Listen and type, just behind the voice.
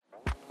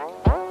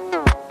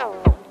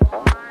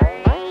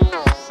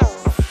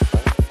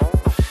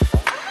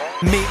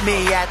Meet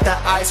me at the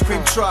ice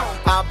cream truck.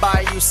 I'll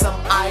buy you some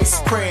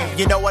ice cream.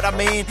 You know what I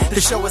mean? The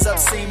show is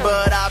obscene,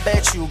 but I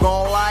bet you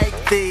gon'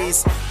 like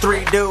these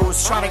three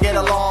dudes trying to get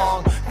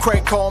along.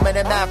 Craig Coleman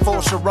and Matt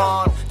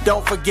Fulcheron.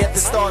 Don't forget to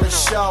start the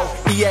show.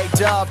 EA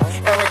Dub,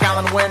 Eric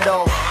Allen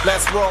Wendell.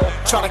 Let's roll.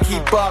 Try to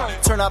keep up.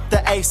 Turn up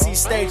the AC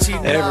stage.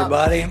 Hey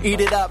everybody. Eat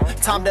it up.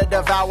 Time to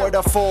devour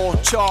the full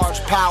charge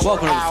power.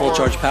 Welcome to the Full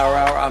Charge Power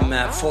Hour. I'm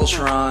Matt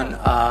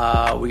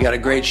Fulcheron. We got a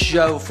great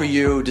show for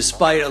you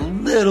despite a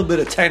little bit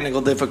of technical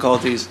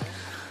difficulties.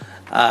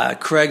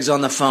 Craig's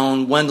on the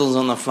phone. Wendell's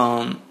on the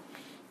phone.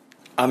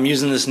 I'm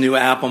using this new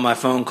app on my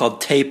phone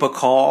called Tape a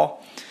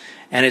Call,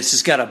 and it's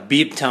just got a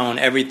beep tone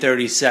every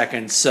 30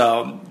 seconds,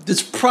 so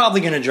it's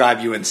probably going to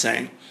drive you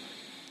insane.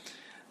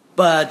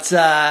 But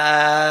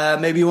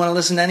maybe you want to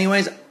listen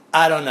anyways?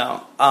 I don't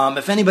know.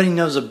 If anybody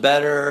knows a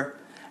better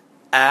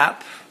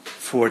app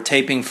for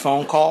taping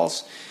phone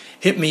calls,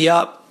 hit me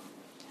up.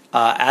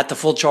 At The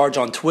Full Charge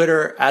on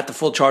Twitter, at The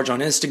Full Charge on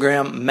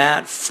Instagram,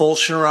 Matt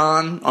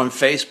Fulcheron on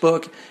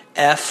Facebook,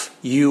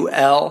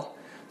 FULCHIRON,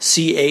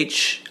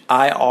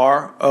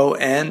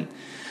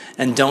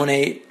 and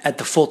donate at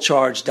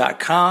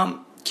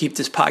thefullcharge.com. Keep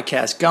this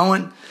podcast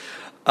going.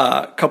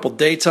 A couple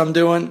dates I'm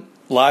doing,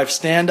 live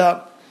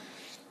stand-up.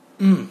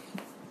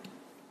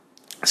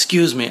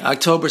 Excuse me,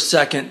 October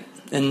 2nd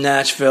in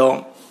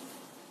Nashville,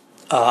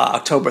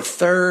 October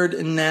 3rd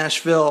in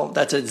Nashville,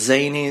 that's at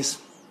Zany's.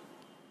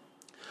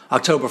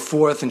 October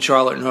 4th in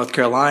Charlotte, North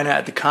Carolina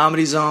at the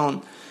Comedy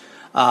Zone.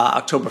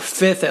 October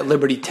 5th at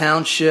Liberty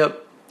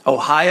Township,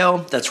 Ohio.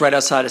 That's right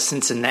outside of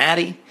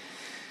Cincinnati.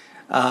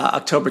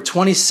 October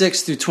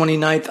 26th through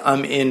 29th,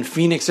 I'm in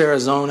Phoenix,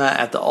 Arizona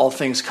at the All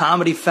Things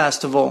Comedy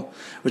Festival,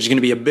 which is going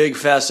to be a big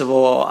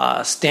festival.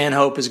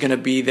 Stanhope is going to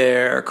be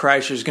there.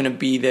 Kreischer's going to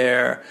be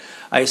there.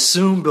 I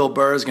assume Bill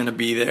Burr is going to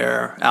be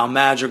there. Al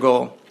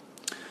Madrigal.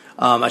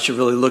 I should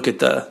really look at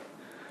the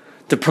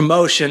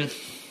promotion,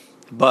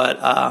 but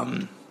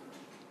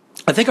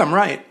I think I'm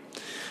right.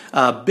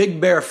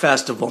 Big Bear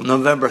Festival,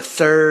 November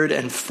 3rd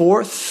and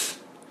 4th.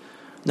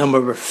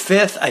 November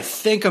 5th, I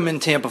think I'm in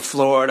Tampa,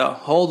 Florida.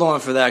 Hold on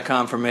for that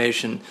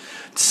confirmation.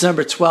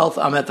 December 12th,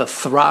 I'm at the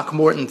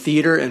Throckmorton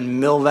Theater in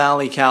Mill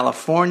Valley,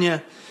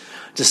 California.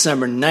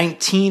 December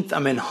 19th,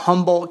 I'm in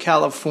Humboldt,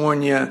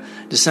 California.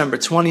 December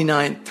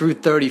 29th through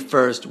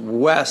 31st,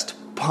 West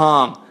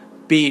Palm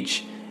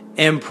Beach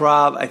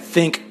Improv. I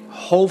think,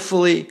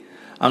 hopefully,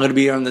 I'm going to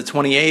be on the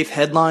 28th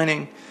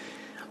headlining.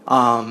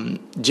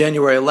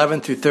 January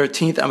 11th through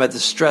 13th, I'm at the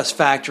Stress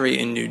Factory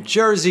in New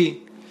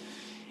Jersey.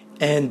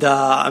 And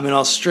I'm in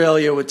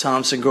Australia with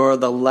Tom Segura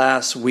the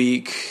last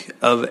week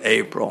of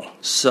April.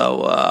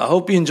 So I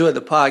hope you enjoyed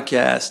the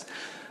podcast.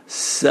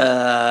 See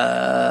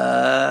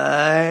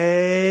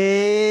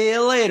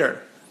you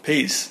later.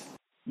 Peace.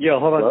 Yo,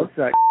 hold on a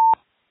sec.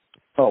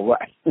 Oh,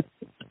 right.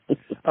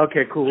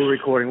 Okay, cool. We're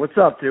recording. What's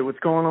up, dude? What's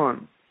going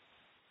on?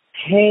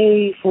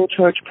 Hey, Full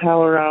Charge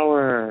Power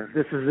Hour.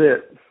 This is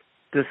it.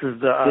 This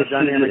is the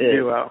dynamic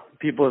duo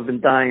people have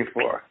been dying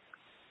for.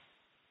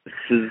 This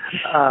is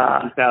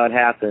how it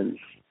happens.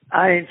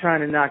 I ain't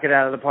trying to knock it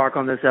out of the park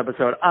on this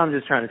episode. I'm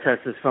just trying to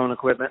test this phone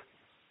equipment.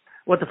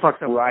 What the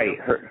fuck's up? Right.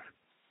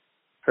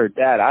 Heard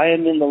that. I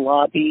am in the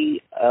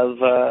lobby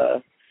of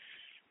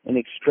an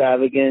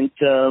extravagant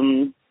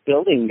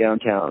building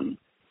downtown.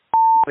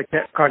 The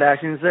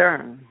Kardashians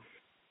there?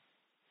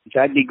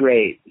 That'd be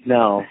great.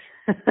 No.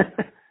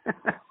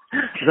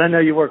 Because I know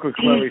you work with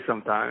Chloe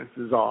sometimes,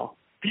 is all.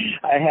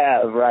 I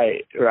have,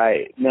 right.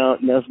 No,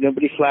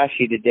 nobody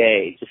flashy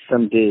today, just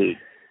some dude.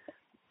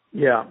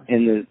 Yeah.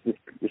 And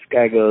this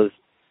guy goes,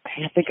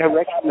 I think I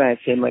recognize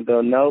him. I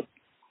go, nope,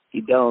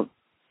 you don't.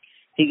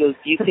 He goes,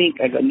 do you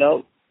think? I go,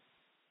 nope.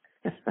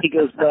 He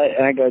goes, but,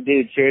 and I go,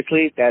 dude,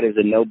 seriously, that is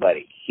a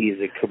nobody. He's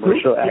a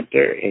commercial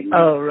actor, and you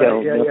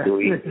don't know who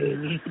he is.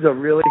 He's a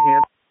really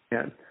handsome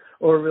man.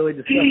 Or a really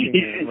disgusting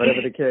man,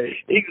 whatever the case.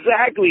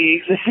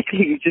 Exactly.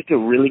 He's just a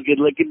really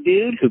good-looking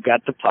dude who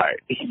got the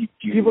part.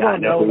 People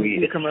don't know when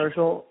you see a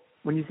commercial.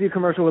 When you see a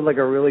commercial with, like,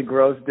 a really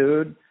gross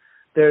dude,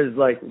 there's,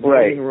 like,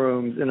 waiting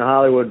rooms in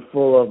Hollywood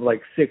full of,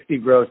 like, 60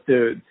 gross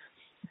dudes.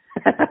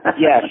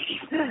 Yes.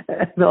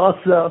 And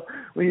also,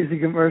 when you see a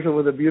commercial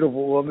with a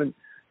beautiful woman,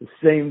 the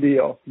same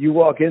deal. You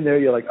walk in there,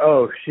 you're like,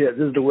 oh, shit,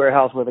 this is the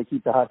warehouse where they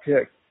keep the hot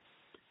chicks.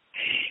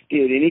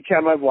 Dude,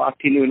 anytime I've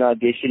walked into an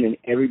audition and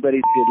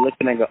everybody's good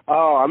looking, I go,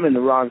 oh, I'm in the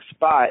wrong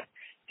spot.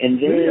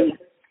 And then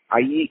I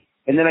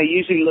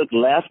usually look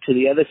left to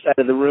the other side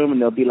of the room, and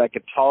there'll be like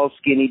a tall,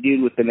 skinny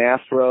dude with an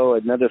afro,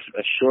 a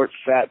short,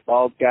 fat,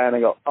 bald guy, and I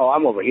go, oh,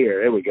 I'm over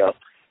here. There we go.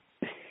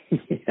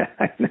 Yeah,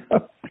 I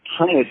know.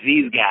 I'm with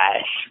these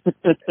guys.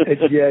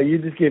 Yeah, you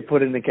just get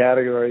put in the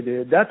category,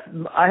 dude.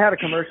 I had a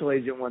commercial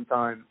agent one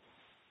time.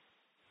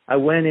 I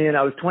went in,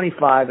 I was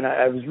 25, and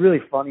I was really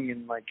funny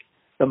in, like,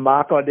 the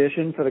mock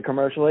audition for the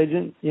commercial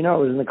agent. You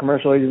know, it was in the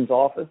commercial agent's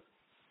office.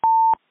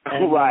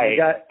 And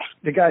right.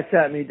 The guy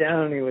sat me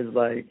down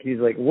and he's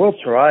like, we'll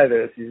try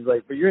this. He's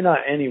like, but you're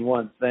not any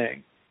one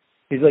thing.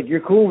 He's like,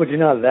 you're cool, but you're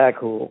not that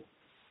cool.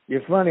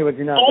 You're funny, but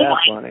you're not that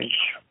funny.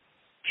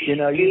 You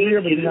know,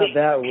 you're weird, but you're not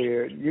that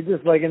weird. You're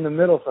just like in the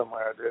middle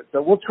somewhere, dude.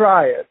 So we'll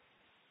try it.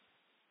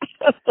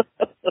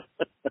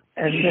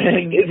 And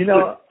then,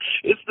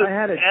 it's I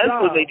had a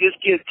job. When they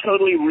just get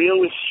totally real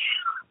with you.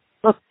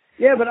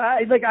 Yeah, but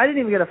I didn't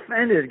even get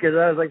offended because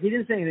I was like, he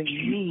didn't say anything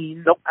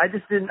mean. Nope. I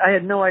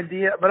had no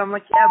idea. But I'm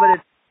like, yeah, but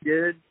it's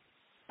good.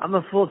 I'm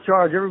a full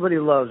charge. Everybody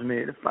loves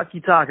me. The fuck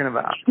you talking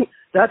about?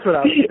 That's what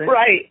I was thinking.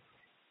 Right.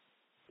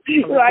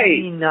 I'm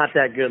Right. like, not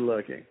that good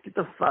looking. Get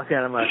the fuck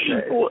out of my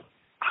face. What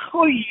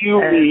do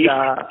you mean?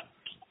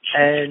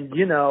 And,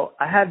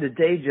 I had the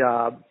day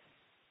job,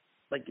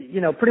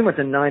 pretty much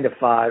a 9 to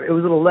 5. It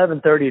was at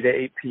 11:30 to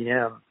 8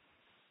 p.m.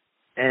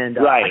 And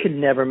right. I could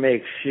never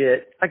make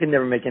shit. I could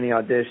never make any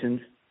auditions.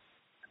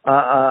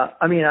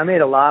 I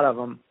made a lot of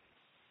them,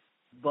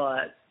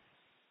 but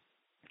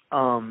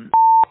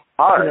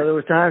there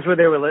were times where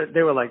they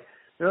were like,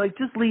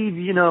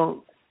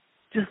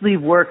 just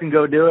leave work and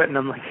go do it. And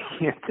I'm like, I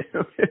can't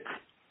do it.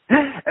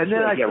 And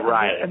then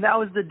and that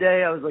was the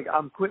day I was like,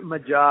 I'm quitting my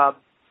job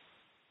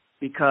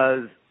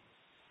because,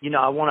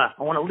 I want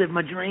to live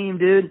my dream,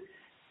 dude.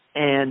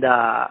 And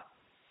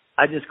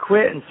I just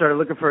quit and started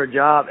looking for a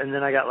job. And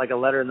then I got like a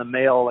letter in the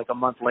mail like a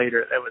month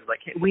later that was like,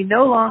 hey, we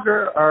no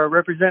longer are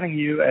representing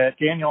you at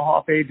Daniel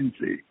Hoff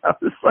Agency. I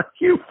was like,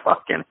 you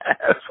fucking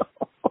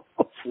asshole.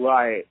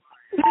 Right.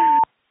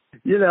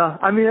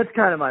 It's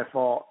kind of my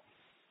fault.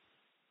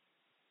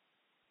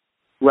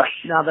 Right.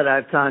 Now that I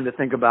have time to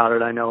think about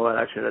it, I know what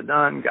I should have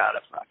done. Got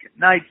a fucking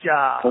night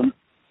job.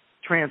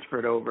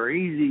 Transferred over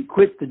easy.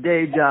 Quit the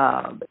day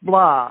job.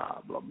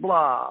 Blah, blah,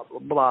 blah, blah,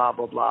 blah,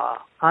 blah, blah.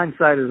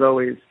 Hindsight is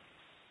always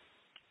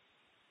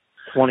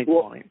 2020.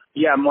 Well,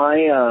 yeah, my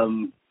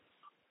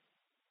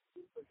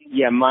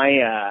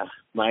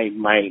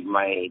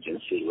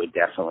agency would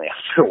definitely,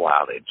 after a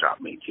while, they'd drop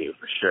me too,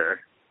 for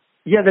sure.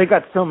 Yeah, they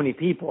got so many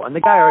people, and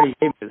the guy already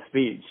gave me the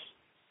speech.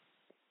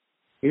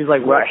 He was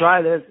like, "We'll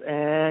try this,"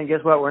 and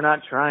guess what? We're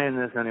not trying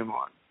this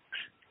anymore.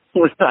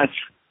 We're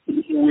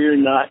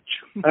not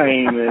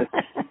trying this.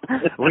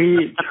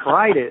 We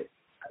tried it.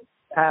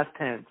 Past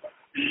tense.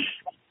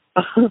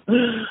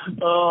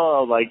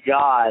 Oh my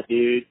God,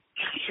 dude!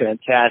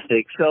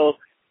 Fantastic. So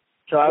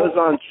I was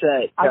on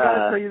set. I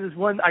gotta tell you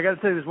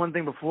this one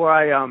thing before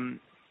I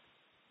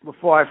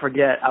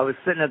forget. I was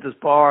sitting at this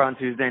bar on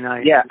Tuesday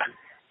night. Yeah.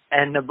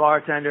 And the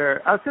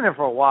bartender, I was sitting there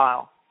for a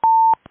while.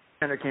 The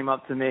bartender came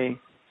up to me,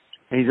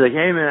 and he's like,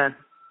 "Hey man,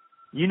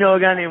 you know a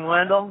guy named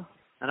Wendell?"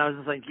 And I was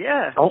just like,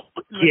 "Yeah." Don't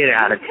get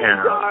out of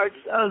town. I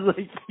was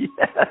like,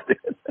 "Yeah."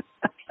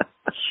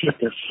 Get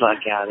the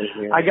fuck out of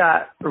here. I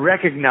got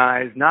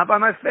recognized, not by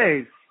my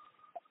face,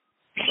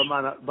 but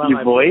by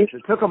my voice.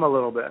 It took him a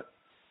little bit.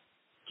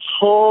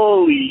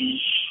 Holy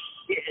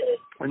shit!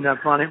 Isn't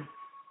that funny?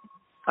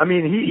 I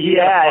mean, he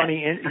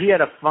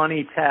had a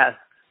funny test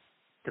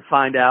to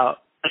find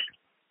out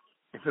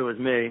if it was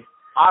me.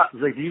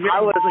 He's like, you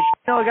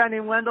know a guy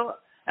named Wendell?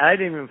 And I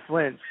didn't even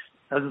flinch.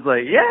 I was just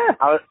like, yeah.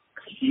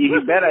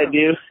 You bet I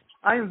do.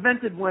 I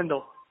invented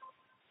Wendell.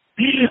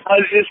 I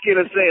was just going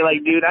to say,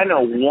 dude, I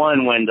know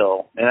one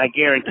Wendell, and I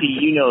guarantee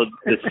you know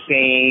the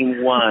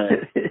same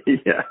one.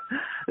 Yeah.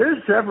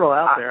 There's several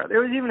out there.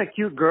 There was even a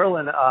cute girl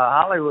in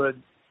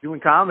Hollywood doing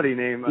comedy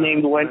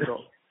named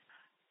Wendell.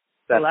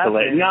 That's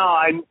hilarious. No,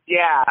 I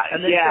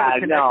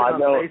know.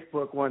 On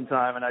Facebook one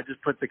time, and I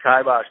just put the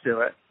kibosh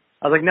to it.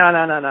 I was like, no.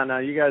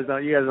 You guys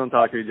don't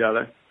talk to each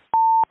other.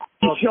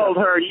 You told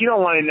her you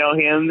don't want to know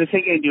him. This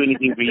ain't gonna do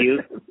anything for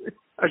you.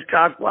 I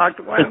cock-blocked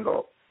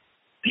Wendell.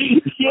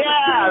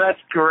 Yeah,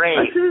 that's great.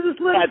 I should have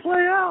just let it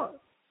play out.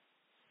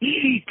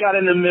 Got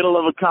in the middle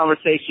of a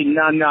conversation.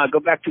 No, go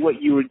back to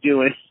what you were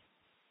doing.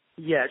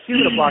 Yeah, she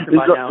would have blocked it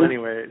by now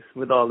anyways,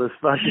 with all this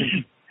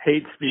fucking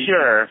hate speech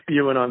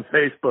spewing on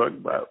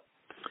Facebook, but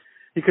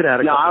he could have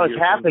had a couple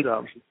years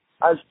himself.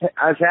 I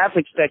was half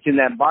expecting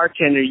that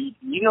bartender,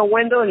 you know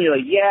Wendell? And you're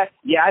like, yeah,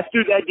 I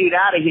threw that dude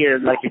out of here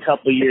a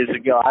couple of years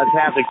ago. I was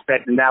half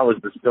expecting that was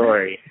the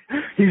story.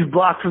 He's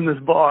blocked from this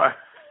bar.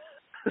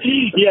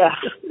 Yeah,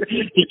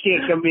 he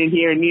can't come in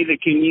here, neither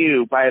can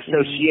you, by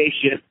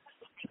association.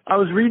 I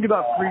was reading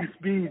about free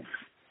speech,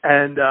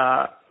 and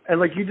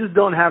you just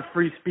don't have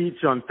free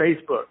speech on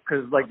Facebook,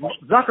 because,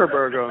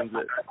 Zuckerberg owns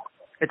it.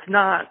 It's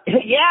not.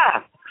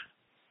 Yeah.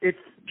 It's,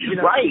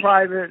 a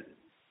private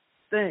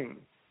thing.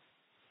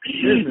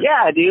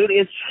 Yeah, dude,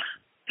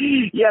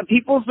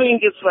 people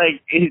think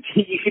you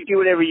can do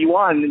whatever you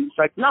want, and it's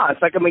like, no,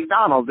 it's like a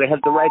McDonald's. They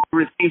have the right to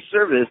refuse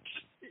service.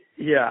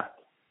 Yeah.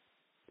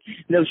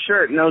 No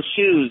shirt, no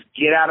shoes.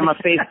 Get out of my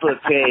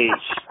Facebook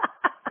page.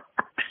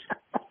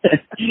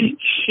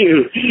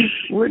 Shoot.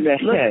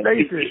 Let's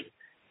face it.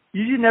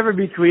 You should never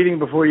be tweeting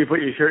before you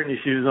put your shirt and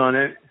your shoes on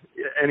it.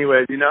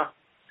 Anyways, you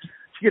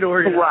get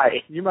organized.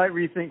 Right. You might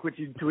rethink what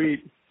you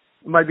tweet.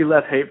 It might be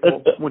less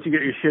hateful once you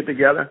get your shit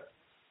together.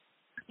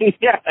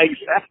 Yeah,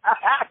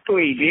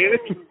 exactly, dude.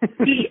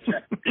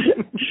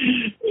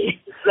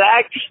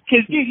 Exactly.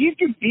 Because, dude, you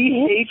can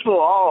be hateful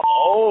all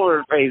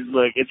over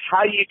Facebook. It's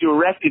how you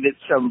direct it at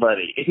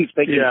somebody. If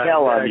they can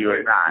tell on you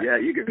or not. Yeah,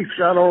 you can be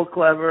subtle,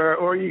 clever,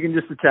 or you can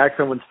just attack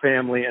someone's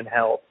family and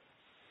health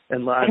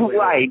and livelihood.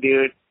 Right,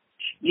 dude.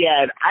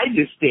 Yeah, and I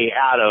just stay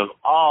out of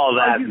all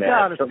that mess. You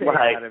gotta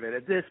stay out of it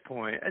at this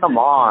point. Come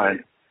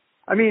on.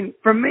 I mean,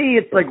 for me,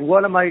 it's like,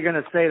 what am I going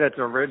to say that's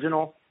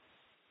original?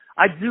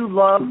 I do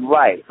love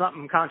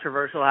something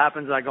controversial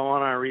happens. I go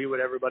on and I read what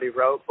everybody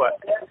wrote, but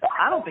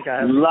I don't think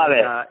I have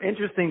anything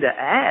interesting to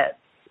add,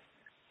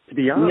 to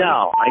be honest.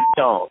 No, I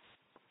don't.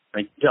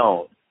 I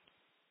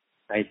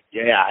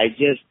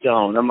just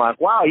don't. I'm like,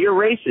 wow, you're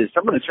racist.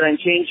 I'm going to try and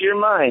change your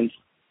mind.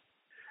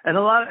 And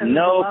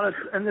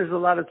there's a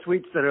lot of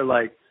tweets that are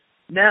like,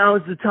 now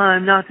is the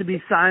time not to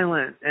be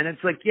silent. And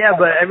it's like, yeah,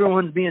 but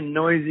everyone's being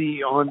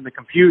noisy on the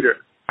computer.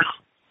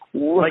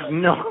 Like,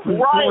 no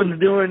one's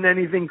doing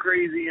anything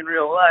crazy in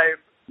real life.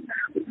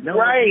 No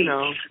one, you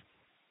know.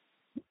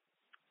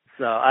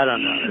 So, I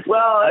don't know.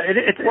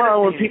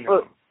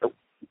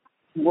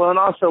 And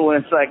also when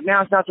it's like,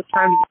 now it's not the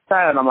time to be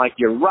silent, I'm like,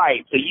 you're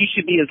right. So you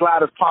should be as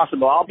loud as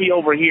possible. I'll be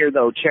over here,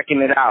 though,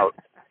 checking it out.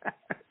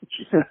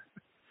 It's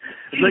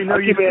like, no,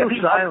 you're still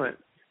silent.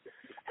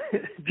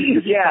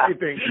 Yeah.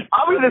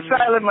 I'll be the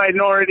silent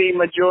minority,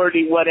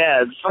 majority,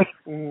 whatevs.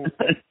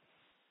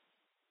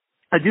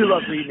 I do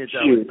love reading it,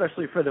 though,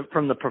 especially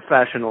from the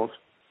professionals.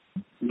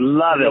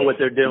 Love it. Know what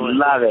they're doing.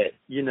 Love it.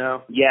 You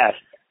know? Yes.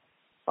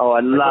 Oh,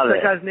 I love it.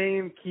 What's that guy's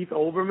name? Keith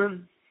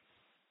Olbermann?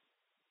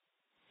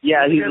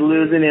 Yeah, he's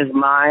losing his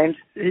mind.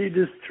 He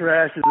just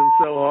trashes him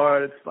so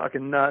hard. It's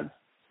fucking nuts.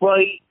 Well,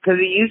 because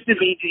he used to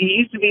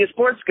be a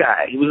sports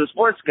guy. He was a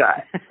sports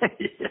guy.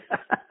 Yeah,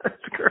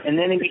 that's great. And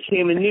then he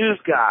became a news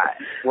guy,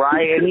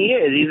 right? And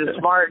he's a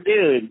smart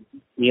dude.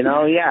 You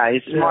know,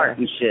 he's smart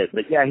and shit.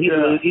 But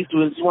he's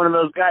one of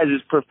those guys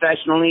who's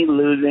professionally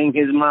losing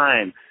his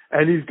mind.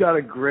 And he's got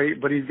a great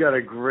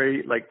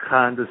like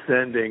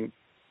condescending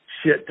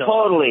shit talk.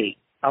 Totally.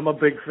 I'm a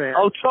big fan.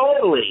 Oh,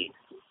 totally.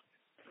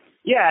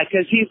 Yeah,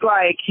 because he's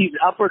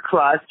upper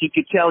crust. You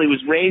could tell he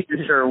was raised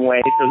a certain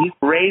way, so he's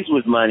raised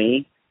with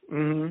money.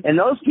 Mm-hmm. And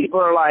those people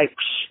are like,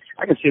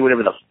 I can say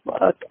whatever the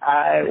fuck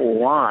I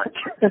want.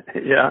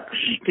 Yeah.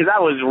 Because I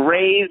was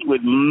raised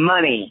with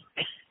money.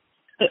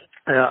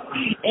 Yeah.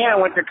 And I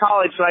went to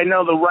college, so I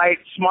know the right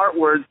smart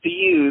words to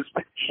use.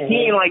 Mm-hmm. He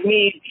ain't like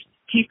me.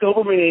 Keith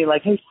Olbermann ain't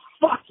like, hey,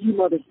 fuck you,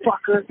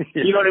 motherfucker.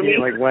 You know what I mean?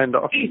 Like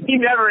Wendell. He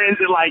never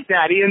ends it like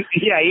that. He ain't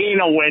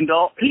no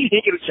Wendell. He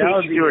can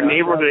choose you to a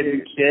neighborhood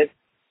and shit.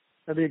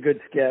 That'd be a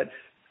good sketch.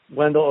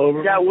 Wendell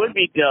Olbermann. That would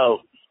be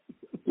dope.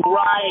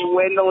 Right,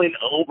 Wendell and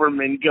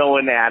Olbermann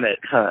going at it.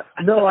 Huh?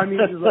 No, I mean,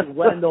 it's like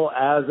Wendell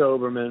as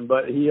Olbermann,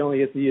 but he only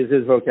gets to use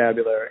his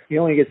vocabulary. He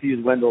only gets to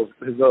use Wendell's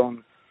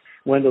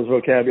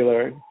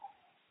vocabulary.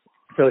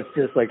 So it's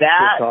just like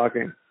that,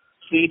 talking.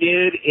 See,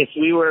 dude, if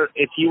you were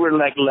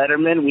like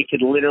Letterman, we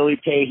could literally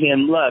pay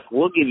him, look,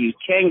 we'll give you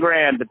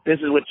 $10,000, but this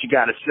is what you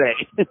got to say.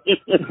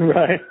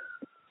 Right.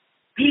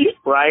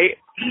 Right?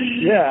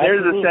 Yeah.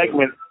 There's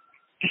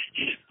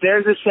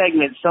a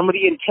segment.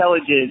 Somebody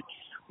intelligent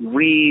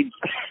reads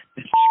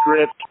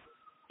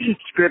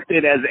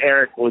scripted as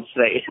Eric would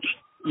say it.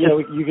 Yeah,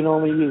 you can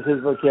only use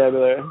his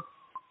vocabulary.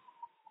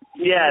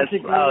 Yes.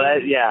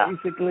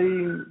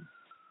 Basically.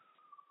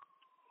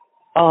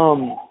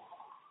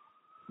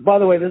 By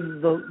the way, this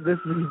is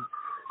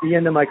the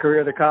end of my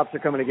career. The cops are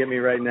coming to get me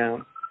right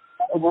now.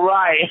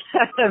 Right.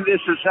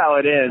 This is how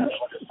it ends.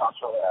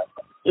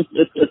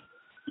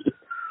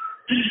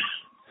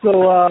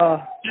 So,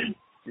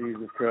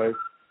 Jesus Christ.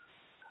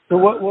 So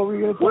what were we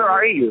going to talk Where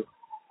are you?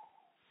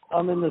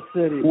 I'm in the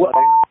city.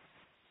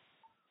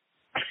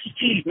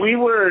 We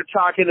were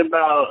talking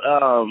about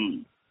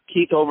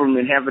Keith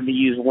Olbermann having to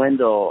use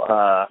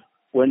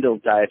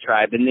Wendell's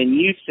diatribe, and then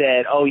you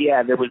said, oh,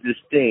 yeah, there was this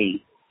thing.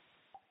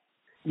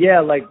 Yeah,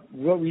 like,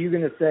 what were you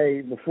going to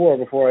say before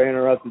I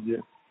interrupted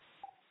you?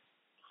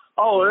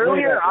 Oh,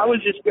 earlier, I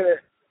was just going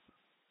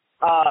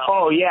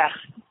to, yeah.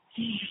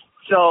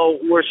 So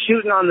we're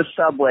shooting on the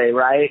subway,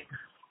 right?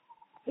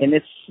 And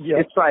it's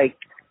like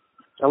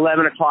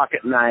 11 o'clock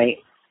at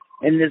night,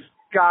 and this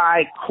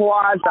guy,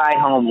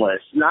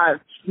 quasi-homeless, not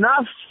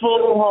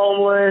full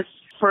homeless,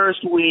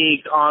 first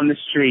week on the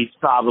streets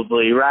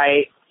probably,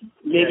 right?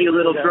 Maybe a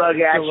little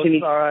drug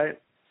action. All right.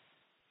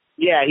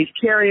 Yeah, he's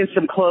carrying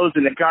some clothes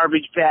in a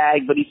garbage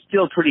bag, but he's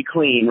still pretty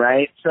clean,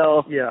 right?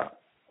 So yeah,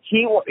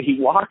 he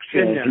walks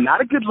in, not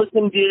a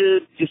good-looking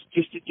dude, just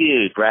a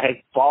dude,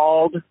 right?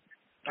 Bald,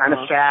 kind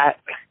of fat,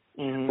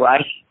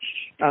 right?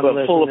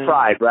 But full of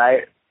pride,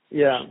 right?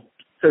 Yeah.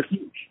 So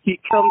he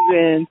comes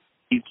in.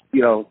 He's,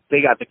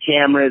 they got the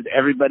cameras.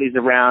 Everybody's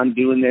around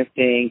doing their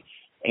thing,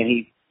 and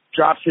he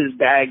drops his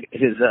bag,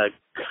 his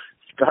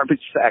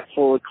garbage sack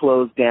full of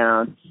clothes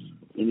down.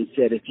 And he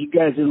said, if you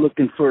guys are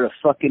looking for a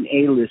fucking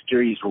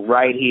A-lister, he's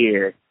right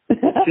here.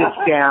 Sits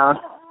down.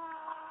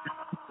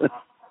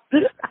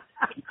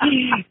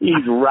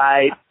 He's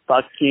right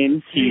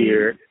fucking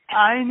here.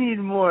 I need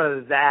more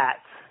of that.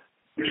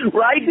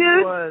 Right,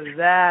 dude? More of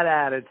that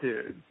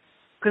attitude.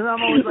 Because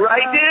I'm always like,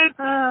 right, dude?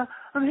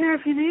 I'm here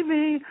if you need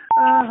me.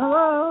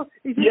 Hello.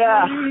 If you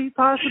need me,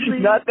 possibly.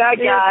 Not that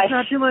guy. If it's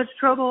not too much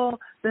trouble,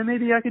 then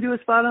maybe I could do a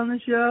spot on the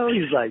show.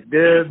 He's like,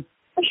 dude,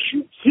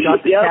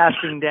 got the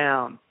casting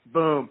down.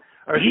 Boom.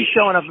 Or he's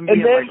showing up and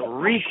being like,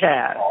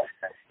 recast.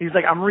 He's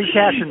like, I'm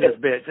recasting this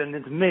bitch, and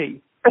it's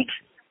me.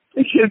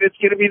 It's going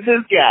to be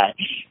this guy.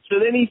 So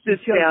then he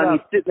sits down,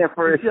 he's sitting there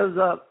for... He shows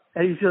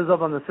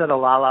up on the set of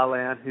La La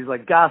Land. He's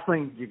like,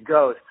 Gosling, you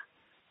ghost.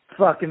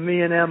 Fucking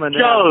me and Emma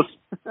now. Ghost.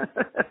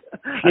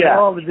 Yeah.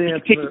 All the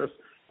dance moves.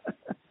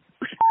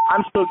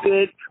 I'm so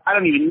good, I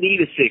don't even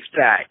need a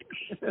six-pack.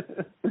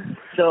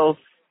 So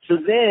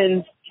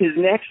then his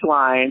next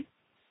line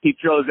he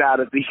throws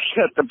out at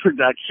the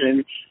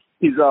production,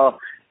 he's all,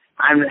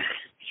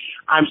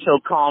 I'm so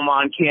calm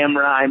on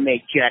camera, I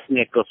make Jack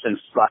Nicholson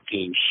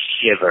fucking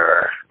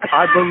shiver.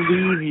 I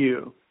believe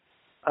you.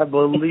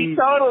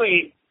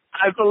 Totally.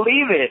 I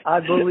believe it. I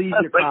believe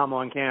you're calm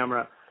on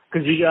camera.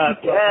 Because you got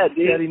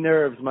steady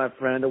nerves, my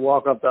friend, to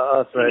walk up to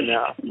us right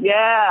now.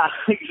 Yeah,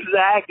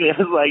 exactly.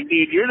 I was like,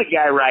 dude, you're the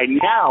guy right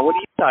now. What are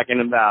you talking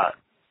about?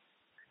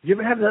 You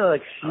ever have that,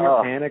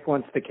 sheer panic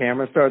once the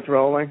camera starts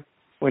rolling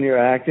when you're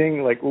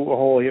acting? Like, ooh,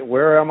 holy,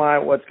 where am I?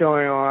 What's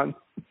going on?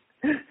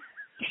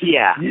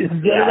 Yeah.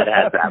 That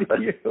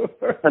happened.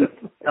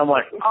 I'm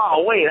like,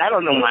 oh, wait, I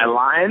don't know my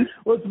line.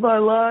 What's my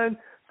line?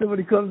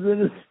 Somebody comes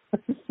in and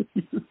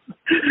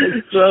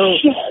it's so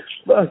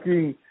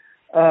fucking...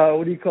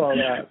 what do you call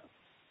that?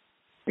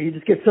 You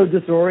just get so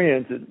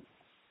disoriented.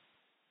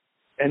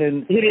 And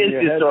then it is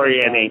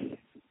disorienting.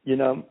 You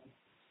know?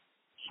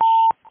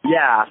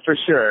 Yeah, for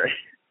sure.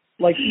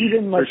 Like,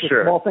 even the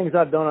small things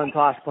I've done on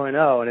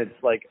Tosh.0, and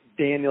it's like,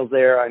 Daniel's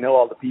there, I know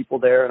all the people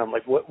there, and I'm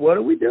like, what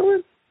are we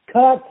doing?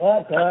 Cut.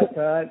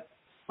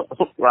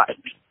 Right.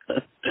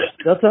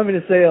 They'll tell me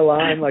to say a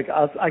line, like,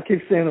 I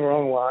keep saying the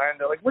wrong line.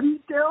 They're like, what are you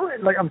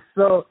doing? Like,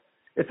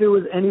 if it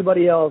was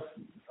anybody else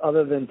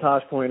other than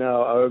Tosh.0,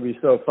 I would be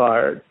so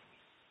fired.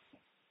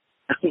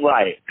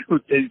 Right.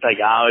 It's like,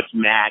 oh, it's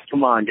Matt.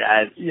 Come on,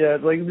 guys. Yeah,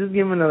 it's like, just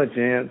give him another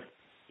chance.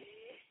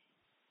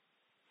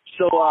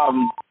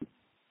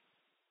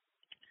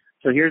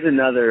 So here's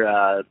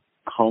another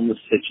homeless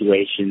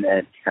situation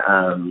that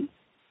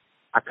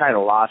I kind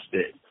of lost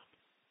it.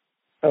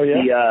 Oh,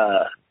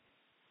 yeah?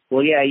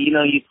 Well, yeah,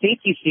 you think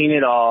you've seen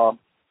it all.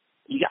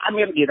 I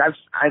mean, dude,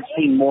 I've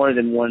seen more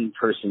than one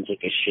person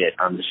take a shit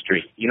on the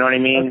street. You know what I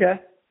mean?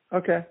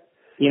 Okay.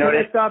 You know,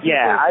 Can I stop you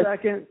for a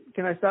second?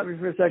 Can I stop you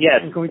for a second?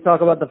 Yes. And can we talk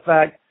about the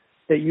fact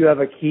that you have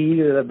a key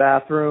to the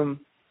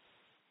bathroom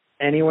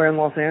anywhere in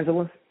Los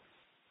Angeles?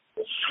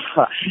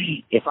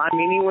 If I'm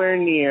anywhere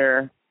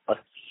near a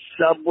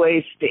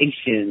subway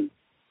station,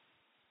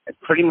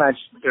 pretty much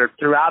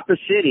throughout the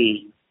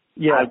city,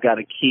 I've got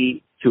a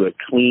key to a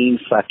clean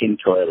fucking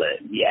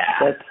toilet.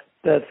 Yeah.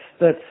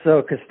 That's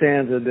so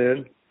Costanza,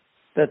 dude.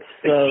 That's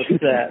so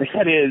sad.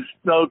 That is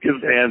so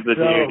Costanza,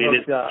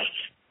 dude. So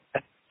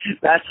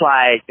that's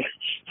like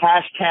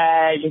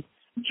hashtag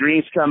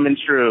dreams coming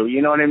true.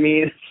 You know what I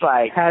mean? It's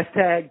like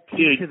hashtag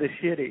king to the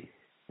shitty.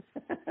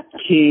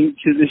 King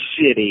to the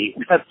shitty.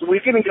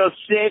 We're gonna go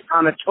sit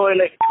on a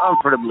toilet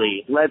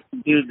comfortably. Let's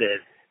do this.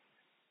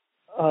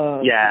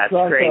 Yeah,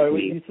 it's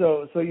crazy.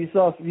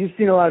 You've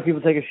seen a lot of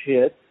people take a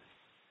shit.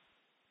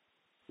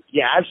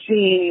 Yeah, I've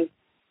seen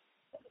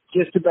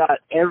just about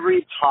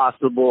every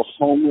possible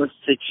homeless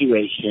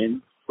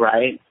situation,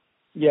 right?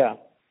 Yeah.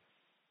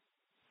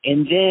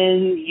 And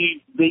then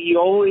you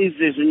always,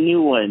 there's a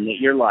new one that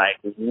you're like,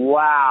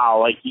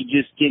 wow, like you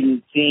just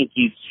didn't think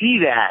you'd see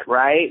that,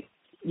 right?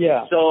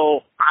 Yeah.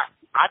 So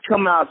I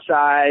come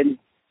outside,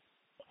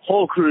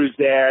 whole crew's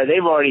there.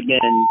 They've already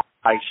been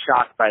like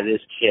shocked by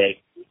this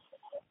chick.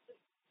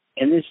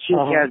 And this chick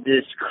has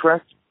this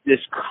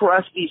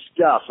crusty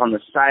stuff on the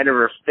side of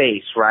her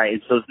face, right?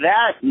 And so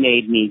that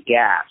made me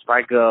gasp.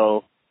 I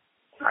go,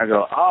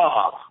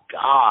 oh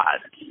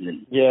God,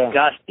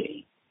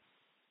 disgusting.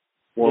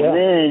 Well,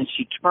 then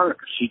she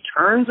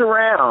turns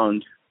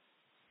around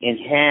and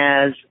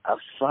has a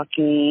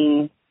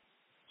fucking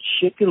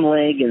chicken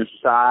leg and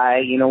thigh,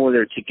 you know, where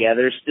they're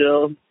together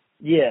still.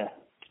 Yeah.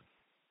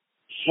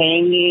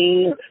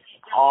 Hanging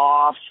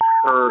off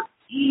her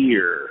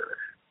ear.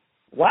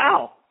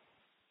 Wow.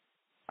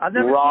 I've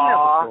never seen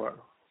that before.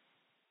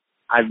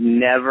 I've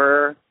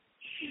never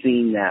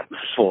seen that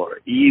before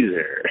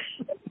either.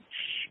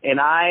 And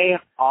I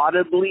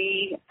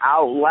audibly,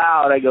 out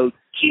loud, I go,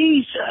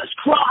 Jesus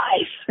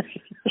Christ!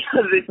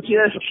 Because it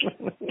just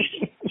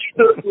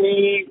took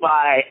me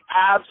by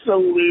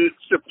absolute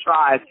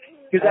surprise.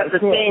 Because at the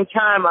same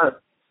time,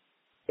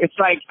 it's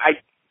like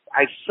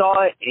I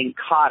saw it and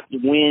caught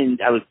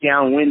wind. I was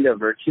downwind of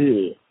her,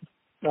 too.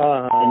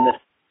 And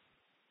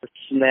the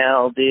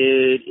smell,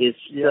 dude, is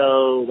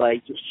so,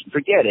 like, just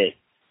forget it.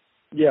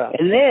 Yeah.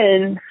 And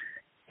then,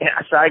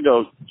 so I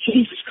go,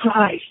 Jesus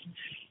Christ.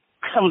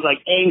 I was, like,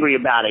 angry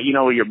about it, you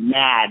know, where you're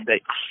mad.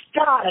 But,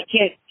 God, I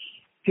can't,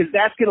 because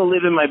that's going to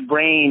live in my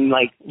brain,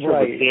 like, till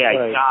the day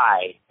I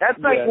die. That's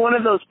like one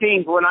of those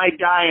things when I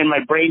die and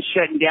my brain's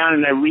shutting down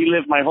and I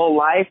relive my whole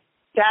life.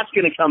 that's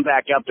going to come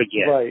back up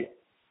again.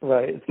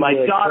 Right. It's My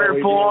like daughter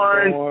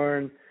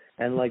born.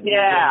 And like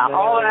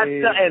all that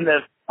stuff, and the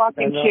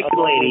fucking chicken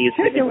lady is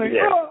chicken lady.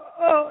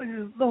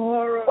 Just the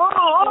horror.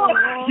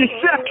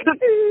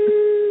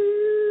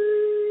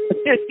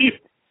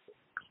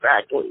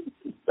 Exactly.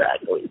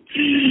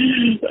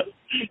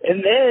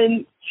 And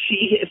then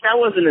if that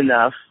wasn't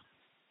enough,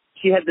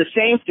 she had the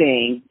same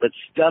thing but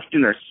stuffed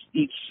in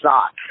each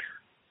sock.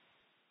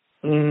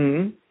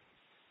 Mm-hmm.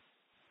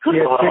 She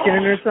had chicken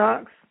in her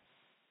socks?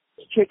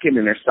 Chicken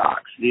in her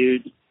socks,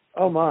 dude.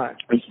 Oh my.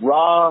 It's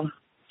raw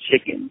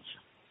chickens.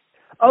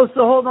 Oh,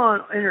 so hold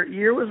on. In her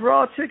ear was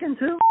raw chicken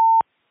too?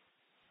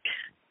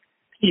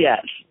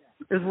 Yes.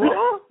 Is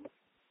raw?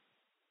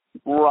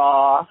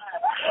 Raw.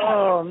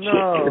 Oh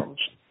no.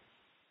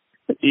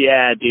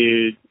 Yeah,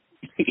 dude.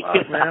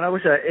 Oh, man, I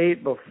wish I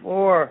ate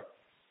before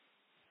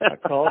I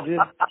called you.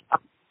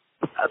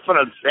 That's what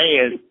I'm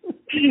saying.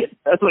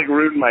 That's like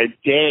ruined my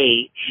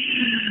day.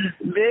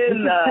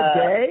 Then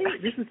today?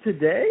 This is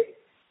today?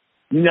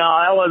 No,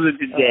 that wasn't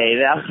today.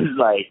 That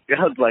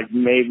was like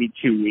maybe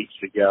 2 weeks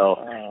ago.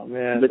 Oh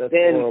man, that's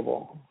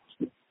horrible.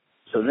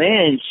 So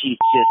then she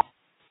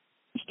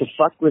just to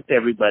fuck with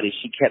everybody.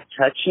 She kept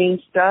touching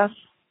stuff.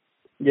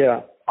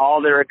 Yeah.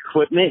 All their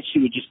equipment, she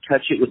would just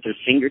touch it with her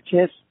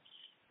fingertips.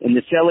 And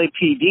this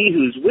LAPD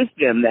who's with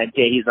them that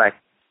day, he's like,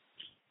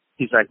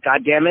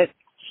 God damn it,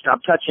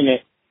 stop touching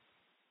it.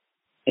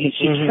 And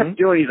she kept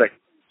doing it. He's like,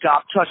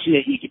 stop touching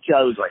it. You could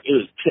tell it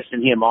was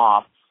pissing him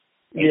off.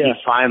 And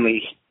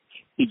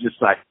he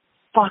just like,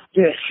 fuck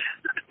this.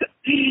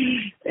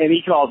 And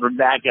he called her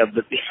back up,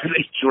 but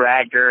they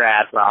dragged her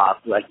ass off.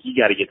 Like, you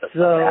got to get the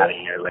fuck out of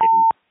here,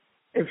 lady.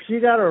 If she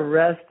got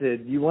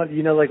arrested,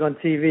 like on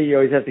TV, you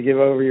always have to give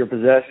over your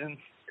possessions.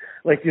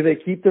 Like, do they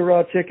keep the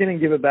raw chicken and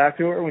give it back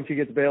to her when she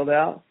gets bailed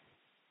out?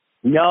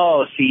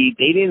 No, see,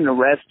 they didn't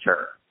arrest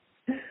her.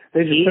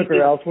 They just took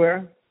her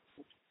elsewhere?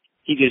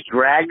 He just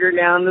dragged her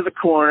down to the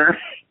corner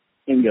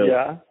and goes,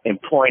 and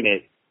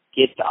pointed,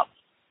 get the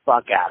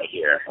fuck out of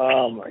here.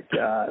 Oh my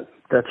God.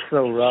 That's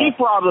so rough.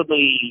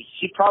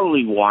 She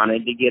probably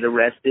wanted to get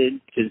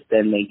arrested because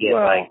then they get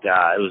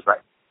it was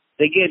like,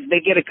 they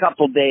get a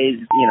couple days,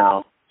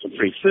 some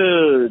free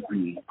food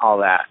and all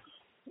that.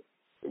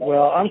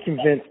 Well, I'm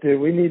convinced, dude,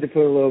 we need to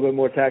put a little bit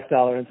more tax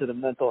dollar into the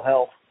mental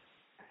health.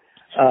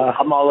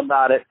 I'm all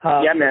about it.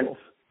 Hospitals. Yeah, man.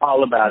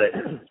 All about it.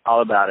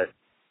 All about it.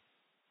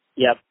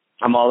 Yep.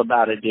 I'm all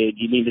about it, dude.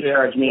 You need to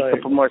charge me a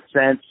couple more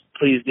cents.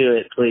 Please do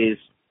it, please.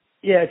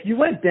 Yeah, if you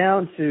went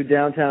down to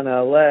downtown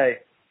L.A.,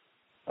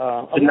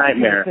 it's a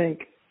nightmare.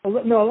 A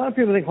lot of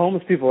people think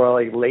homeless people are,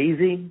 like,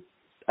 lazy.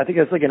 I think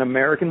that's, like, an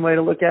American way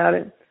to look at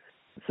it,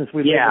 since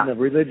we live in the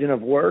religion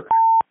of work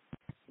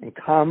and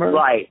commerce.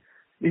 Right.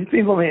 These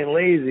people ain't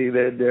lazy.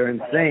 They're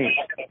insane.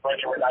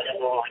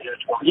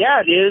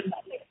 Yeah, dude.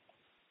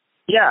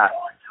 Yeah.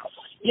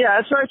 Yeah,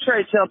 that's what I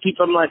try to tell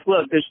people. I'm like,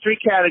 look, there's three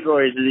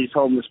categories of these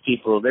homeless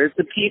people. There's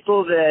the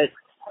people that,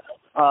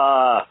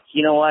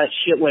 you know what,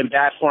 shit went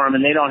bad for them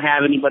and they don't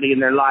have anybody in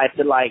their life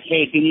that like,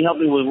 hey, can you help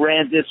me with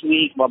rent this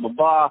week, blah, blah,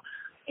 blah.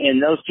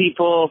 And those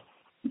people,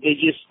 they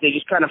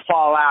just kind of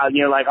fall out and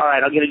you're like, all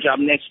right, I'll get a job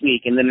next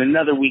week. And then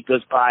another week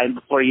goes by and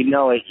before you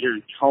know it, you're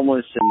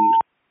homeless and,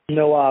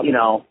 no option.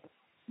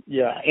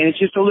 Yeah. And it's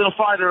just a little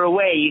farther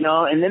away,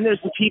 And then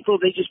there's the people,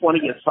 they just want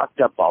to get fucked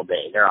up all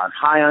day. They're on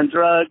high on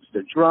drugs,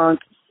 they're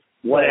drunk,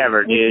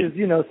 whatever, dude.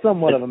 Which is,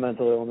 somewhat of a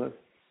mental illness.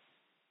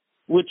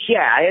 Which,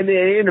 and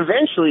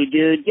eventually,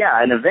 dude,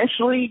 and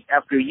eventually,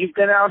 after you've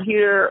been out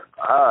here,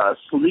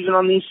 living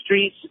on these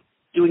streets,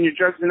 doing your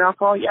drugs and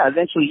alcohol,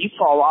 eventually you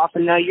fall off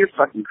and now you're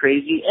fucking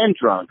crazy and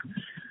drunk.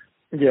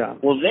 Yeah.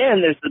 Well,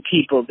 then there's the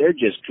people, they're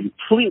just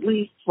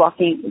completely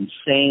fucking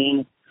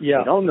insane. Yeah.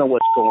 They don't know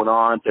what's going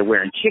on. They're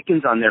wearing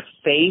chickens on their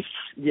face.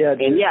 Yeah.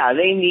 And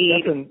they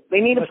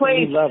need a place.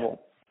 A new level.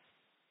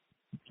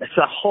 It's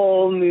a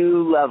whole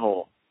new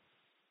level.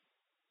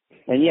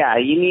 And you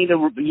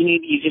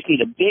just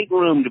need a big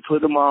room to put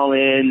them all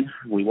in.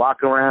 We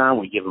walk around,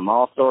 we give them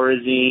all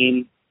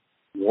Thorazine,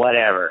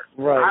 whatever.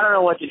 Right. I don't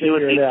know what to do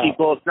with these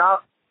people.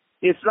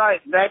 It's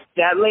like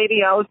that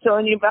lady I was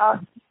telling you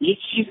about.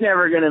 She's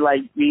never going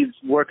to, be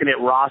working at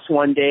Ross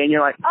one day, and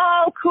you're like,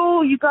 oh,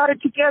 cool, you got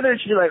it together.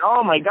 She's like,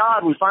 oh, my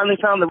God, we finally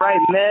found the right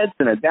meds,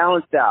 and it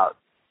balanced out.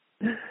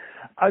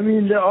 I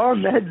mean, there are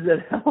meds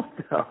that help,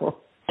 though.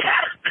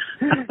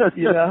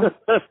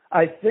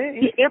 I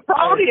think. It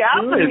probably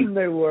happens.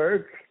 They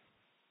work.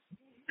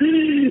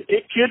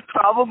 It could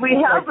probably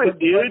happen,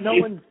 dude.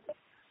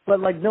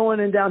 No one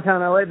in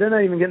downtown LA, they're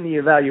not even getting the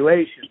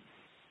evaluation.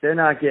 They're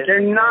not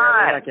getting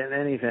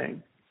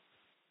anything.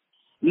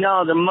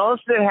 No, the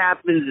most that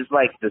happens is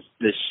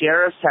the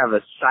sheriffs have a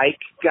psych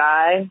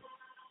guy,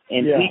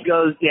 and he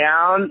goes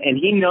down and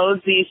he knows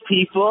these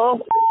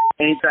people,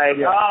 and he's like,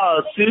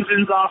 oh,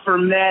 Susan's off her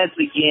meds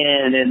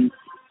again, and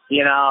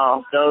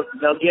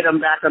they'll get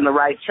them back on the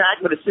right track.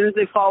 But as soon as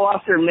they fall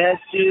off their meds,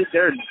 dude,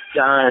 they're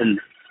done.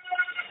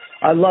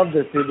 I love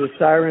this, dude. There's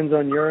sirens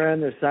on your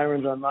end. There's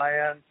sirens on my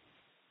end.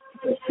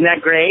 Isn't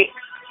that great?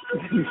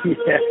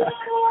 Yeah,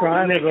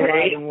 crime is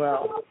alive and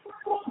well.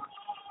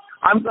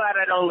 I'm glad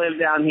I don't live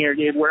down here,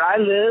 dude. Where I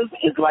live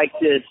is like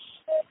this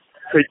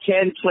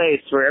pretend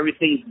place where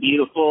everything's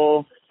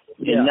beautiful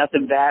and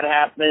nothing bad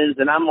happens.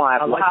 And I'm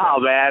like, wow,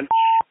 man.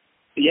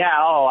 Yeah,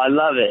 I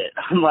love it.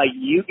 I'm like,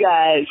 you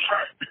guys,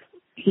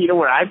 you know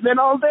where I've been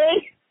all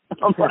day?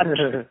 I'm like,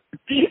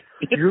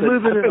 you're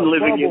living in a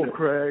bubble,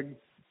 Craig.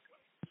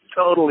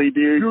 Totally,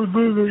 dude. You're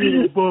living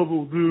in a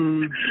bubble,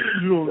 dude.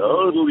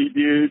 Totally,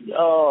 dude.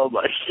 Oh,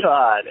 my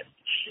God.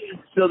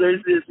 So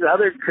there's this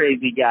other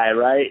crazy guy,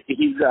 right?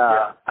 He's,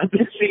 I've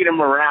been seeing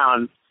him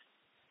around,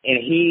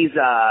 and he's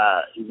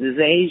this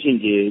Asian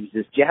dude,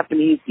 this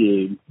Japanese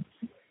dude,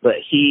 but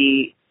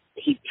he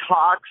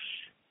talks,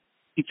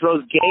 he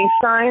throws gang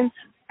signs.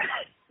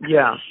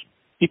 Yeah.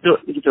 He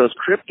throws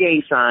Crip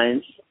gang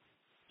signs,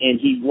 and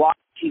he's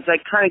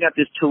like kind of got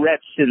this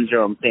Tourette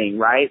syndrome thing,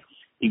 right?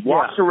 He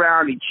walks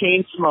around, he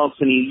chain smokes,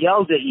 and he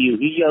yells at you.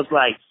 He yells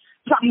like,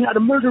 taught me how to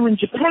murder in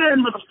Japan,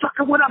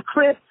 motherfucker. What up,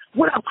 Crip?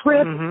 What up,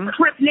 Crip? Mm-hmm.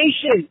 Crip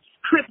Nation.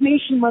 Crip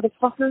Nation,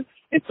 motherfucker.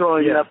 And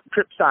throwing up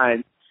Crip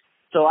signs.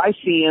 So I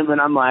see him, and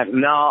I'm like,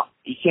 no,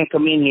 you can't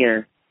come in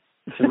here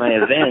to my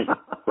event,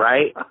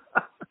 right?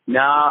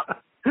 No.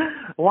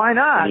 Why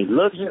not? And he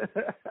looks,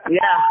 and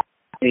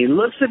he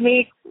looks at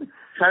me,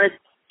 kind of,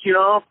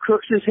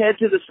 crooks his head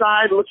to the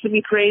side, looks at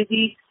me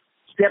crazy,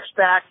 steps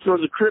back,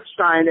 throws a Crip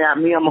sign at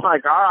me. I'm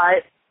like, all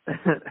right.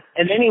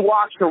 And then he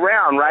walks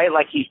around, right,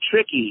 like he's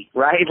tricky,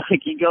 right?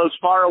 Like he goes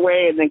far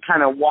away and then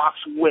kind of walks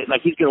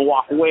like he's going to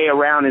walk way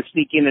around and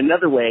sneak in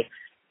another way.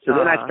 So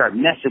then I start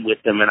messing with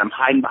him, and I'm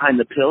hiding behind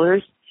the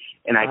pillars,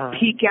 and I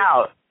peek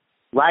out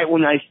right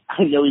when I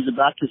know he's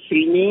about to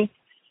see me.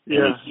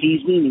 And he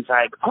sees me, and he's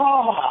like,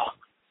 oh.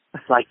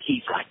 It's like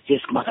he's like,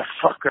 this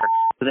motherfucker.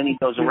 But then he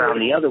goes around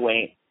the other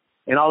way.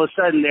 And all of a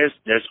sudden, there's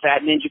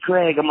Fat Ninja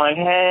Craig. I'm like,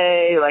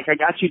 hey, like, I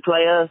got you,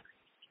 playa.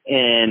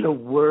 And the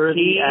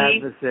worthy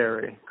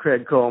adversary,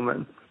 Craig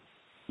Coleman.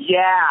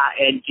 Yeah,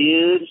 and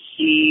dude,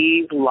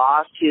 he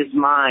lost his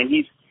mind.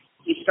 He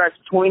starts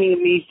pointing at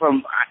me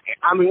from,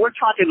 I mean, we're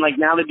talking like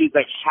now the dude's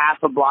like half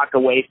a block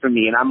away from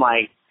me. And I'm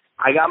like,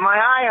 I got my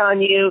eye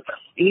on you.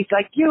 And he's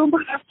like, you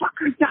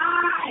motherfucker,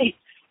 die.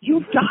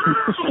 You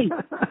die.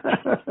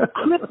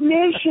 Crip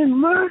Nation,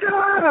 murder.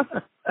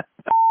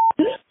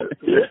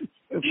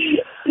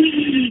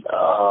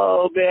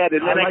 Oh, man.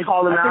 And then I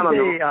called him out on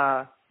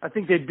him. I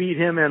think they beat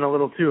him in a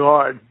little too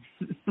hard.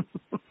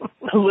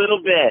 A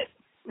little bit.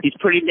 He's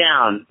pretty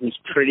down.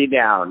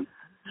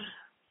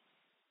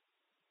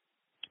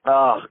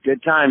 Oh,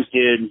 good times,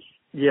 dude.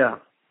 Yeah.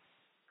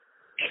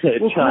 Good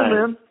times. Cool,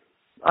 man.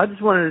 I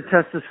just wanted to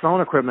test this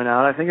phone equipment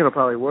out. I think it'll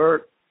probably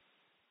work.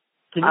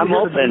 I'm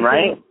open,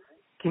 right?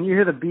 Can you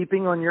hear the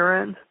beeping on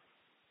your end?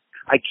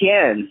 I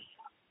can.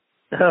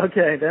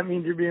 Okay, that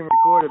means you're being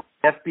recorded.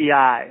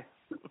 FBI.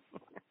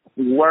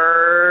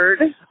 Word.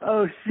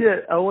 Oh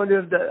shit! I wonder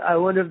if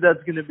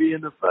that's going to be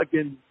in the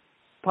fucking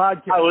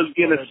podcast. I was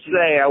going to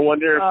say, I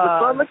wonder if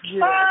it's on the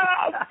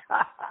cloud.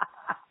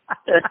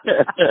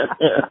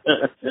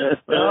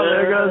 Oh,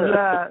 there goes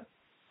that.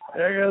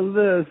 There goes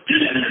this.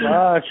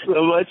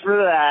 So much for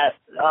that.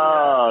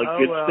 Oh,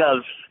 good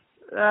stuff.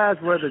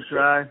 That's worth a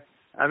try.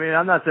 I mean,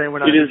 I'm not saying we're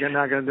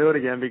not going to do it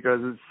again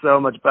because it's so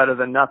much better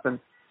than nothing.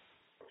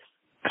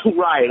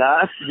 Right,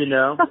 huh?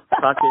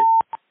 Fuck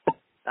it.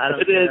 I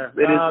don't care.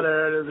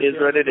 It is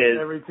what it is.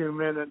 Every 2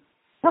 minutes.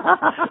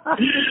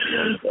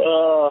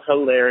 Oh,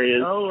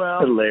 hilarious. Oh, well.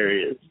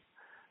 Hilarious.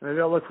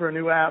 Maybe I'll look for a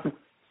new app.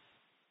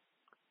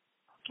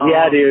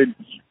 Yeah, dude.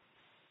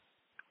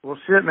 Well,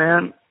 shit,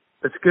 man.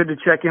 It's good to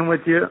check in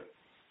with you.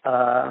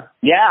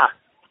 Yeah.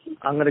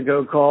 I'm going to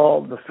go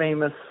call the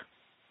famous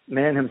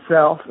man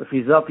himself, if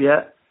he's up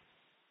yet.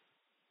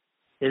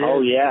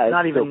 Yeah. It's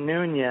not even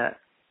noon yet.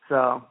 So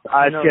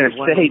I was going to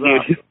say,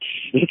 dude,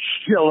 it's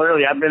still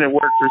early. I've been at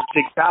work for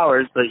 6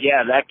 hours, but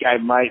yeah, that guy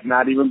might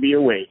not even be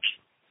awake.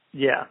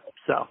 Yeah,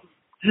 so.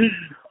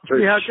 For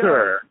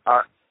sure.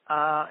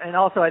 And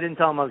also, I didn't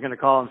tell him I was going to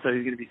call him, so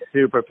he's going to be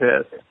super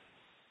pissed.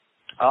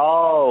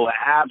 Oh,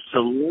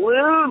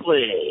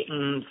 absolutely.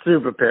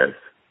 Super pissed.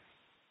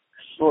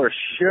 For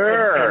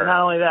sure. And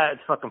not only that,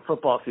 it's fucking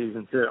football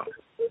season, too.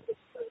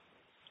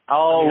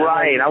 Oh,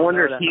 right. I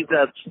wonder if he's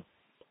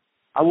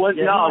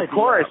no, of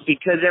course,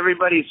 because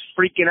everybody's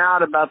freaking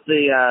out about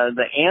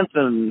the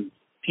anthem,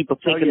 people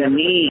taking the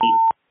knee.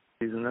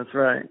 That's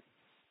right.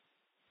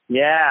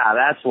 Yeah,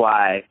 that's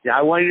why.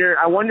 I wonder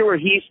where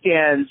he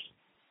stands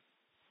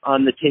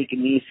on the take a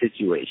knee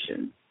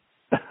situation.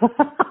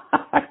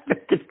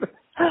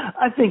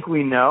 I think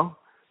we know,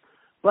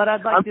 but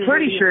I'd like to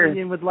pretty sure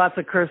opinion with lots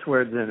of curse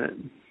words in it.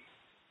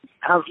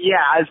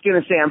 Yeah, I was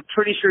gonna say I'm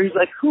pretty sure he's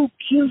like, who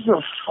gives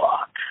a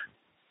fuck?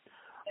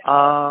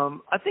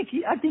 I think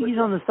he's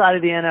on the side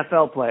of the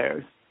NFL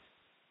players.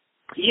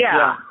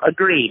 Yeah.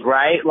 Agreed.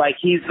 Right? Like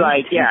he's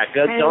like,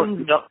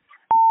 don't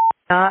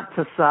not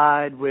to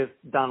side with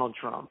Donald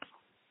Trump.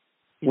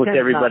 With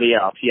everybody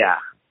else. Yeah.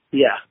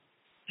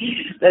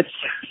 That's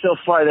so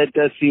far. That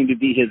does seem to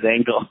be his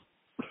angle.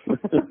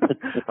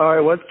 All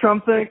right, what's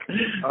Trump think?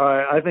 All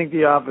right, I think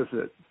the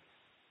opposite.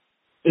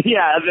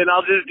 Yeah, then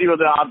I'll just do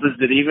the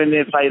opposite. Even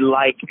if I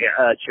like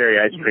cherry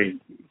ice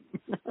cream,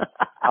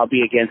 I'll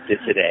be against it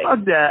today.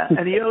 Fuck that.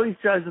 And he always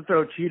tries to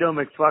throw Cheeto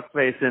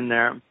McFuckface in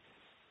there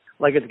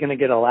like it's going to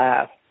get a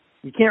laugh.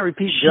 You can't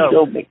repeat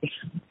jokes.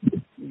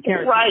 You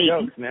can't repeat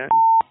jokes, man.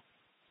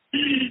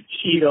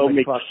 Cheeto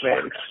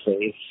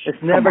McFuckface. It's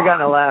never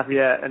gotten a laugh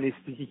yet, and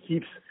he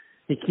keeps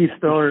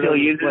throwing still it.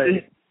 Uses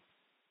it.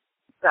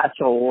 That's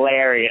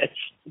hilarious.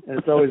 And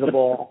it's always a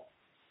ball.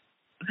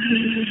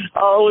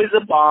 Always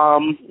a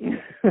bomb.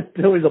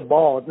 It's always a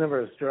ball. It's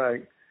never a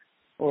strike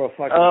or a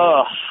fucking.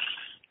 Oh,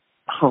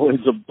 always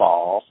a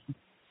ball.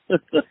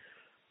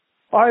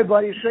 All right,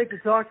 buddy. It's great to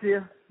talk to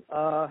you.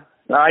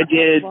 I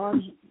did.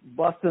 Fun.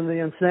 Busting the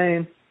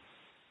insane.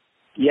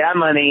 Yeah,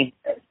 money.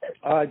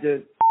 All right,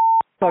 dude.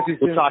 Talk to you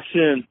soon. We'll talk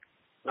soon.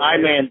 All right,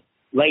 man.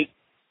 Late.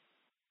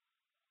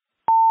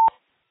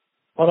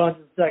 Hold on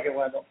just a second,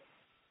 Wendell.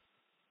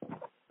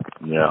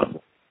 Yeah.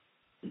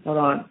 Hold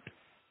on.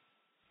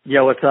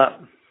 Yeah, what's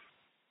up?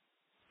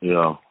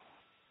 Yeah.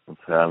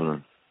 What's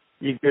happening?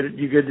 You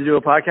good to do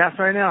a podcast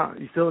right now?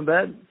 You still in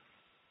bed?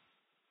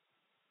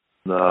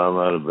 No, I'm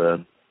out of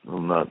bed.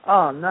 I'm not.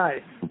 Oh,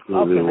 nice.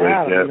 Completely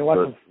awake yet. You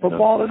watching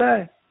football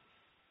today?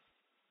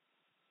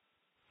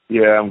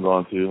 Yeah, I'm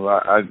going to.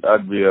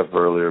 I'd be up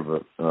earlier,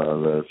 but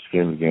the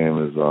Skins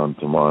game is on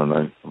tomorrow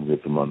night. I'll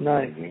get the Monday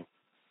nice. game.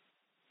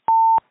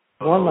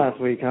 Won last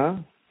week, huh?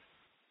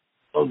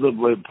 I was up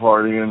late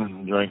partying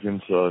and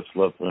drinking, so I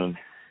slept in.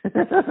 Hey,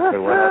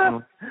 what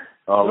happened?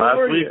 Oh,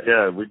 last week?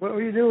 Yeah. What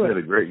were you doing? We had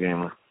a great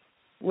game.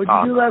 What did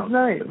you do last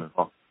night?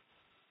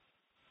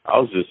 I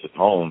was just at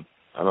home.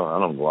 I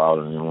don't go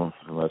out anymore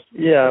unless.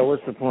 Yeah,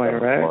 what's the point,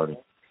 right? Party.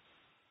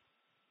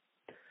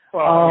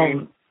 Well, I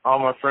mean, all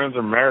my friends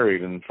are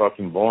married and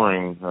fucking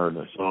boring,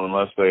 so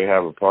unless they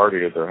have a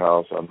party at their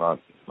house,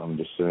 I'm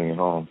just sitting at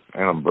home.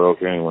 And I'm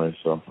broke anyway,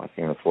 so I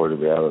can't afford to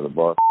be out of the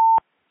bar.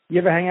 You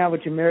ever hang out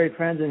with your married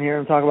friends in here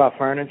and talk about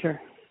furniture?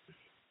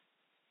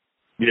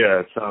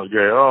 Yeah, it sounds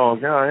great. Oh,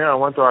 yeah, I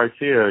went to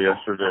IKEA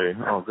yesterday.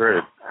 Oh,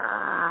 great.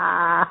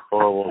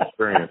 Horrible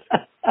experience.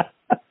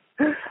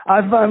 I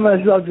find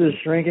myself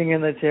just shrinking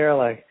in the chair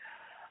like,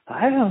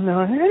 I don't know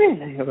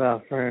anything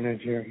about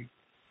furniture.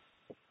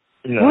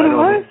 Yeah, what am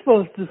I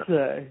supposed to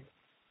say?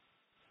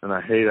 And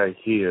I hate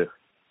IKEA.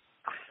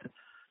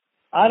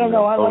 I don't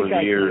know. I like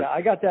IKEA. Years.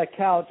 I got that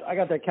couch at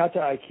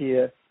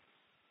IKEA.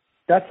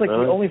 That's like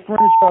the only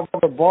furniture I've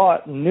ever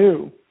bought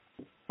new.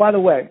 By the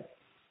way,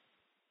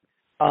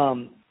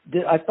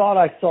 I thought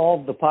I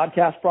solved the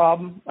podcast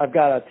problem. I've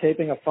got a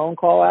taping a phone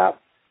call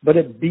app, but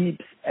it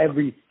beeps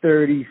every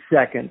 30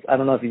 seconds. I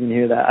don't know if you can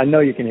hear that. I know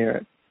you can hear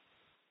it.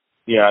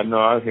 Yeah, no,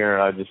 I hear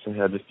it. I just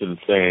didn't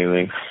say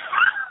anything.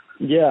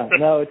 Yeah,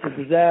 no, it's a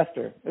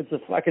disaster. It's a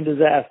fucking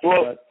disaster.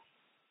 Well,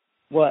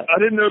 what? I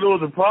didn't know there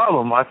was a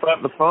problem. I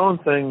thought the phone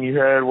thing you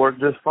had worked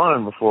just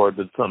fine before.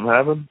 Did something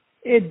happen?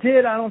 It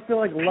did. I don't feel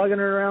like lugging it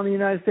around the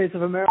United States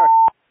of America.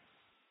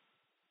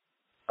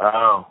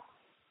 Oh.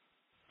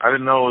 I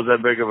didn't know it was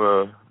that big of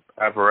a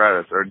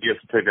apparatus. Or do you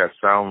have to take that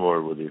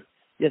soundboard with you?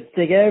 You have to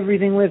take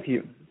everything with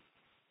you.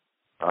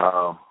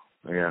 Oh,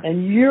 yeah.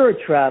 And you're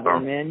a traveler,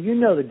 man. You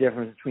know the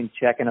difference between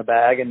checking a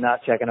bag and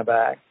not checking a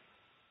bag.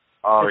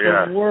 Oh,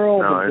 it's a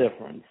world of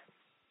difference.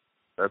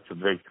 That's a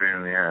big pain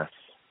in the ass.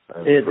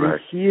 It's a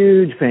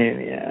huge pain in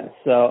the ass.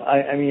 So,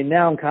 I mean,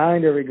 now I'm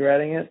kind of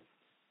regretting it.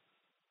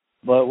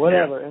 But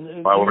whatever. Yeah.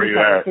 And why were you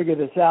at? Figure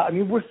this out. I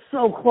mean, we're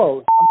so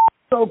close. I'm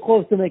so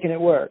close to making it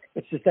work.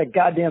 It's just that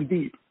goddamn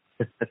beep.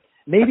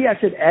 Maybe I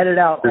should edit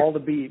out all the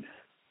beeps.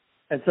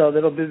 And so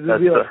there'll be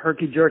like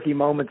herky-jerky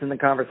moments in the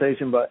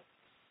conversation, but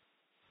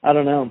I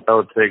don't know. That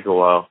would take a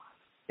while.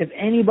 If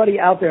anybody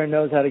out there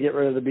knows how to get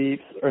rid of the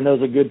beeps or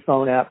knows a good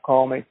phone app,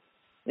 call me.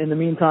 In the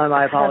meantime,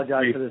 I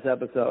apologize for this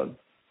episode.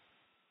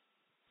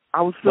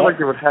 I would feel like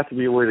there would have to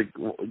be a way to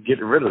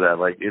get rid of that.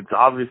 Like, it's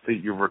obvious that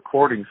you're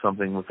recording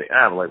something with the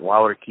app. Like,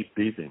 why would it keep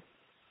beeping?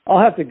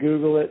 I'll have to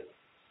Google it.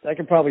 I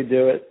can probably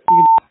do it.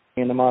 You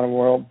can in the modern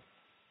world.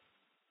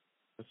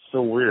 It's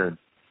so weird.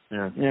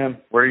 Yeah. Yeah.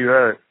 Where are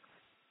you at?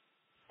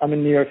 I'm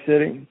in New York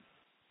City.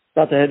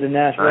 About to head to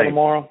Nashville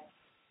tomorrow.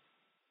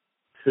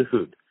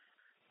 Dude.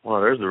 Well,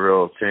 there's a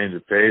real change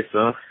of pace,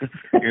 huh?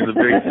 You're in the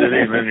big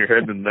city and then you're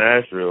heading to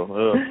Nashville.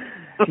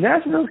 Ugh.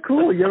 Nashville's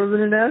cool. You ever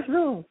been to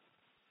Nashville?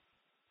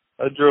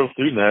 I drove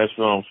through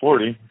Nashville on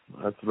 40.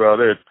 That's about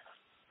it.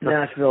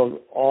 Nashville's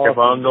awesome. Kept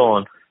on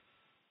going.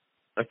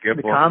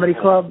 The comedy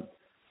club.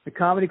 The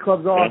comedy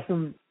club's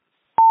awesome.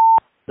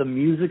 The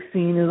music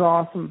scene is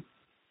awesome.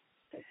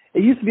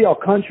 It used to be all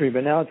country,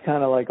 but now it's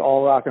kind of like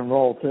all rock and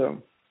roll,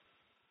 too.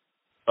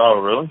 Oh,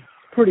 really?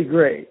 Pretty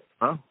great.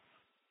 Huh?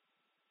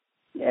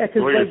 Yeah,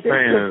 because what you're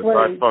saying is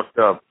I fucked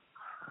up.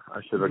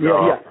 I should have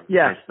gone off.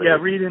 Yeah,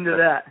 read into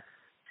that.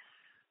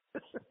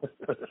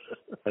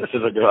 I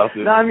should have got off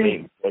this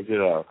thing. Check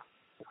it out.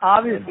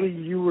 Obviously,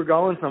 you were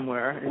going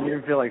somewhere, and you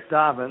didn't feel like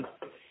stopping,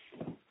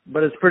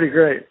 but it's pretty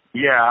great.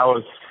 Yeah, I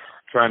was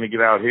trying to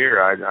get out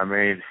here. I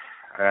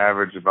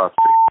averaged about 6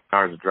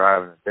 hours of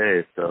driving a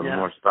day, so the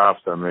more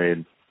stops I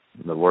made,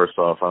 the worse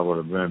off I would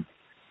have been.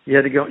 You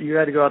had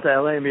to go out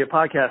to LA and be a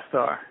podcast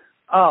star.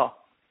 Oh,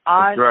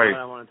 I know what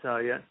I want to tell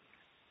you.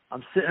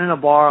 I'm sitting in a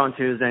bar on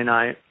Tuesday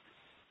night.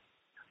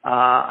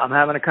 I'm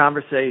having a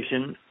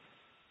conversation,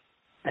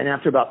 and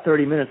after about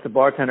 30 minutes, the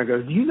bartender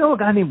goes, "Do you know a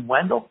guy named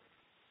Wendell?"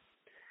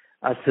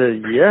 I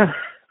said, "Yeah."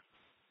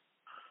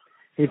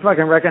 He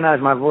fucking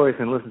recognized my voice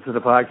and listened to the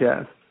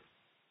podcast.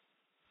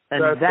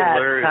 And that's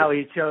hilarious. How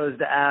he chose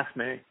to ask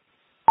me.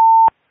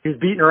 He's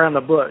beating around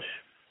the bush.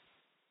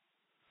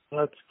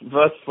 That's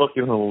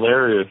fucking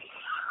hilarious.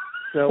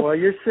 So while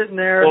you're sitting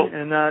there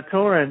in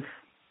Torrance,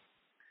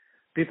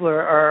 people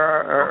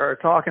are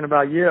talking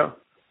about you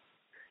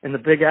in the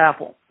Big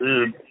Apple.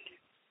 Dude,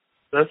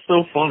 that's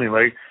so funny.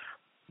 Like,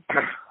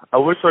 I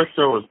wish our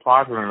show was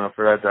popular enough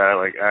for that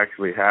to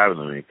actually happen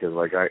to me, because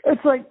I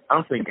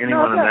don't think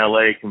anyone in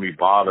LA can be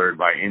bothered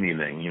by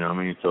anything. You know what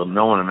I mean? So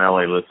no one in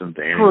LA listens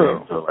to anything.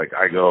 True. So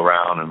I go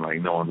around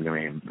and no one's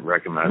gonna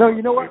recognize. No,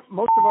 you know what?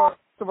 Most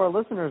of our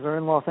listeners are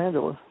in Los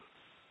Angeles.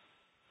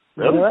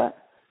 Really? You know that?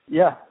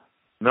 Yeah.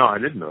 No, I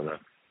didn't know that.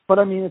 But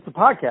I mean, it's a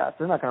podcast.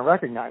 They're not gonna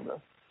recognize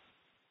us.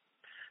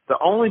 The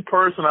only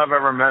person I've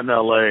ever met in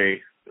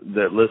LA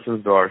that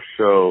listens to our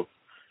show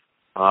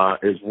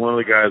is one of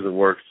the guys that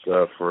works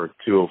for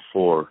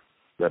 204,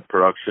 that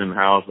production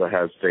house that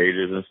has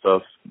stages and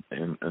stuff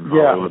in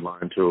Hollywood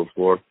Line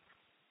 204.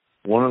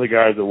 One of the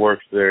guys that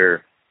works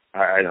there,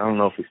 I don't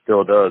know if he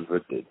still does,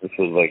 but this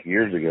was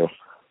years ago,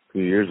 2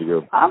 years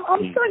ago. I'm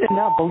starting to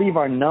not believe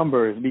our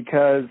numbers,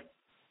 because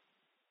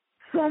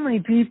so many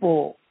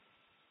people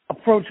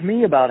approach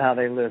me about how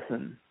they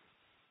listen.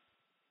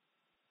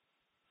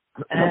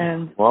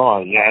 And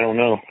well, yeah, I don't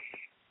know.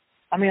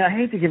 I mean, I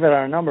hate to give it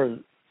our numbers.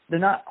 They're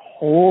not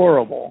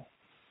horrible.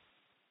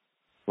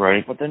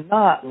 Right. But they're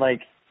not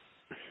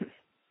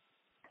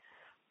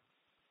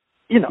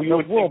you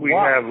would think we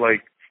have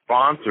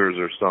sponsors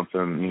or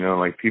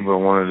something, people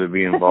wanted to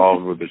be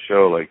involved with the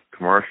show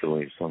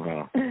commercially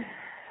somehow.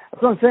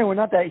 That's what I'm saying. We're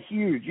not that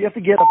huge. You have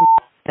to get up to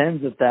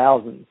tens of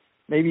thousands,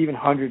 maybe even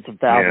hundreds of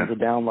thousands of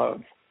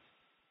downloads.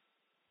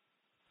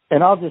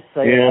 And I'll just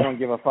say I don't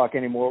give a fuck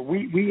anymore.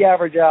 We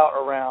average out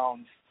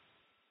around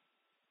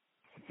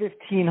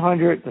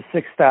 1,500 to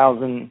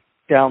 6,000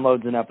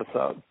 downloads an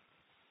episode.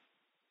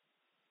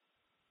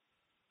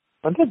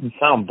 That doesn't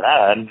sound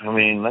bad. I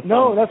mean, that's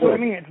what I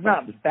mean. It's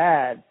not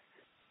bad,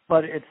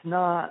 but it's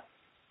not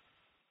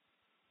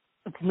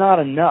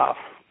enough,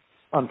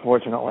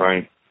 unfortunately.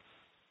 Right.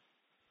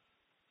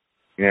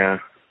 Yeah,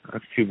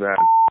 that's too bad.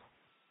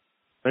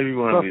 Maybe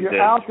one of these days. So if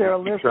you're out there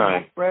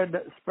listening,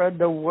 spread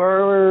the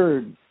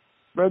word.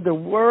 Spread the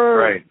word.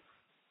 Right.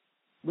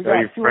 We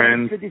got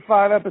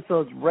 255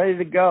 episodes ready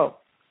to go.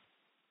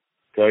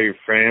 Tell your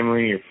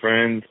family, your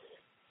friends,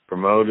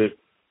 promote it,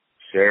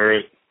 share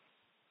it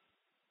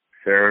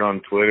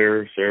on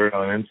Twitter, share it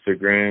on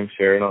Instagram,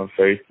 share it on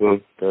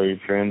Facebook, tell your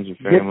friends, your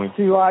family. Get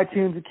 2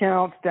 iTunes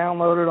accounts,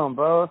 download it on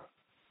both.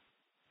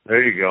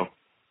 There you go.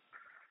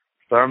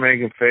 Start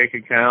making fake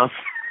accounts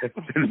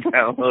and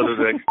download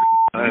it extra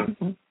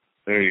time.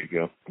 There you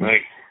go.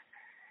 Nice.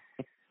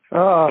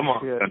 Oh, come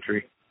on, shit.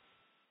 Country.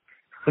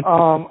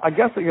 I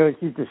guess I gotta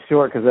keep this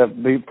short, because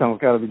that beep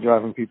tone's gotta be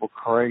driving people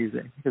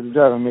crazy. Because it's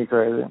driving me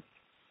crazy.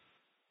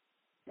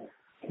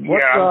 I'm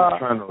just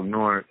trying to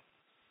ignore it.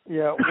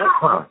 Yeah.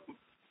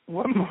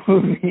 What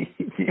movie?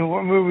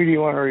 What movie do you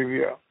want to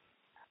review?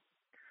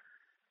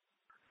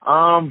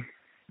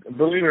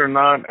 Believe it or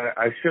not,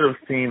 I should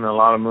have seen a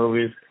lot of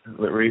movies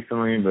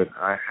recently, but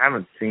I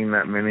haven't seen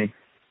that many.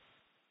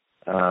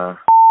 I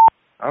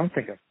don't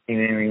think I've seen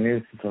anything new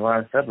since the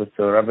last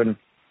episode.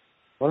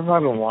 What have I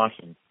been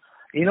watching?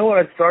 You know what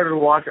I started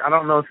watching? I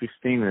don't know if you've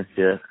seen this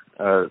yet.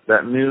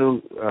 That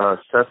new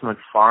Seth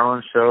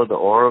MacFarlane show, The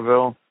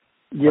Orville.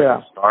 Yeah.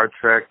 A Star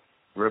Trek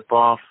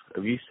ripoff.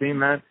 Have you seen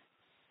that?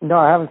 No,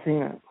 I haven't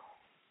seen it.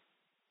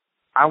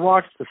 I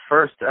watched the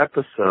first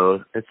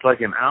episode. It's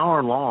an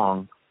hour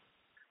long.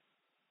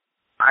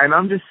 And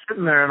I'm just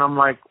sitting there and I'm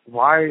like,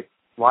 why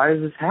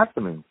is this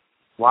happening?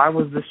 Why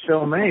was this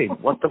show made?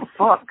 What the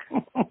fuck?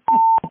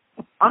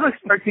 I'm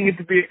expecting it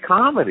to be a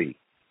comedy.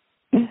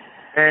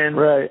 And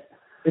right.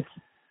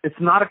 It's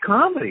not a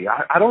comedy.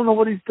 I don't know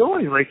what he's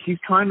doing. He's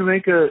trying to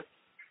make a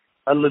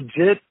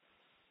legit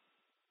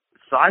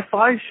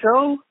sci-fi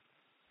show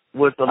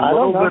with a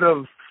little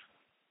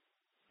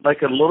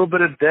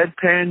bit of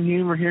deadpan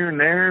humor here and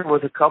there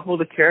with a couple of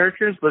the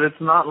characters, but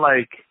it's not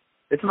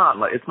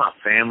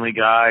Family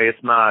Guy.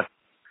 It's not.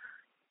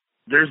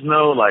 There's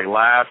no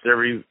laughs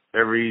every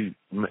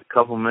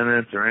couple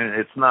minutes or anything.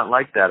 It's not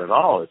like that at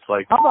all. It's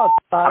how about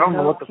I don't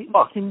know what the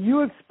fuck. Can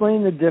you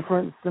explain the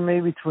difference to me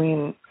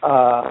between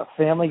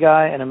Family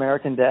Guy and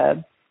American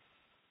Dad?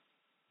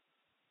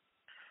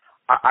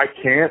 I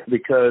can't,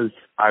 because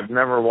I've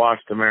never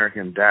watched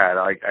American Dad.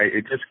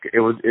 It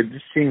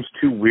just seems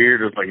too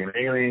weird with an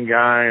alien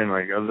guy and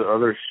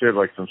other shit,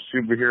 some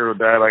superhero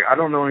dad. I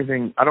don't know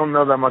anything. I don't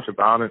know that much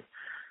about it.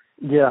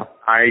 Yeah.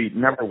 I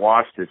never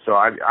watched it, so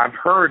I've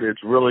heard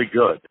it's really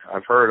good.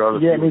 I've heard other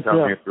people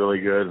tell me it's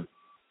really good.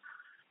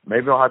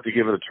 Maybe I'll have to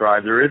give it a try.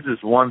 There is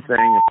this one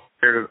thing,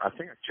 I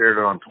think I shared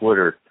it on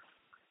Twitter.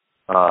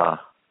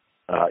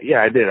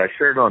 Yeah, I did. I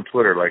shared it on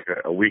Twitter like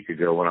a week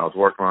ago when I was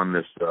working on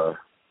this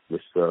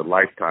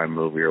Lifetime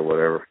movie or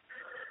whatever.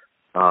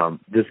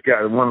 This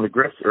guy, one of the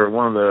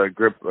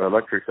grip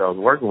electrics I was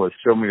working with,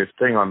 showed me this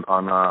thing on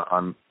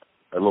a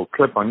little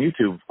clip on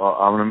YouTube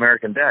on an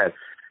American Dad,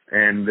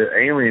 and the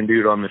alien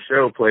dude on the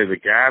show plays a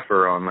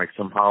gaffer on like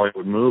some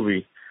Hollywood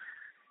movie,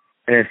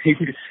 and he's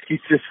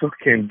just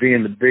fucking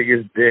being the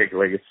biggest dick.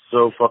 Like, it's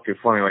so fucking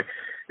funny. Like,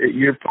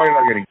 you're probably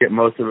not going to get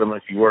most of it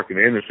unless you work in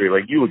the industry.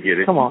 Like, you would get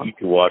it. Come on. You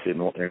could watch it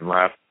and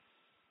laugh.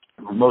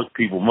 Most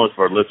of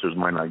our listeners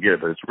might not get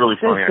it, but it's really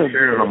funny. I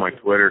shared it on my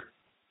Twitter.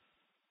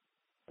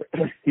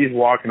 He's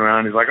walking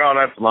around. He's like, "Oh,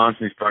 that's lunch,"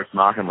 and he starts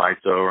knocking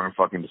lights over and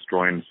fucking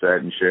destroying the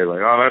set and shit.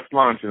 Like, "Oh, that's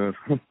lunch." And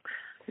I think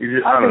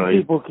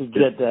people could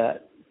get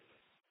that.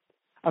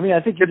 I mean,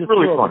 I think you just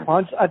really spoiled the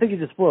punch. I think you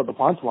just spoiled the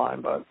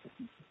punchline, but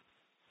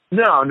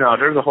no,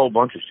 there's a whole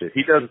bunch of shit.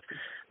 He does,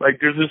 like,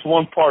 there's this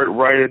one part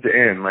right at the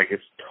end, like,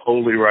 it's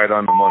totally right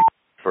on the money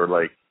for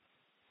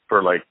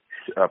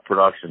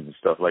production and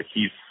stuff. Like,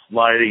 he's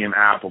sliding an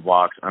apple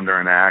box under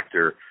an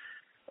actor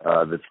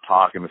that's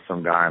talking to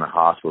some guy in a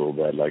hospital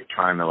bed, like,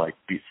 trying to, like,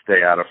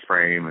 stay out of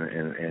frame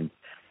and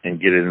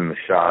get it in the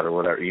shot or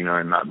whatever, you know,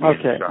 and not be in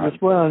the shot. You're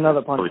spoiling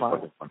another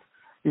punchline.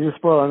 You just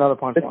spoiled another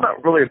punchline. It's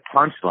not really a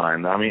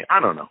punchline. I mean, I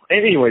don't know.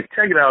 Anyway,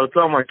 check it out. It's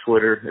on my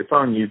Twitter. It's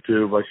on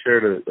YouTube. I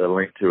shared a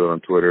link to it on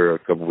Twitter a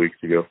couple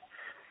weeks ago.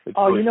 It's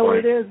really you know funny.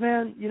 what it is,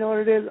 man? You know what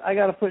it is? I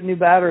got to put new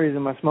batteries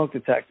in my smoke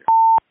detector.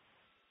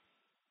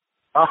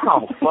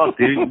 Oh, fuck,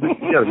 dude.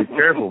 You got to be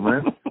careful,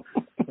 man.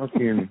 That's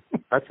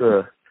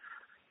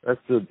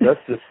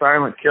the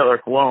silent killer.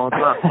 Well, it's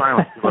not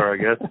silent killer, I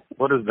guess.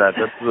 What is that?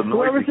 That's the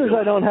noise. Whoever says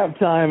I don't have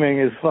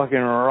timing is fucking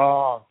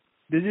wrong.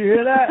 Did you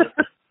hear that?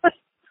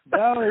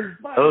 That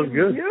was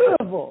good.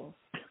 Beautiful.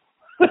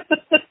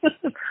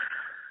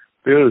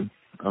 Dude,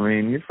 I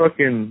mean, you're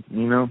fucking,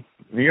 you know,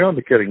 you're on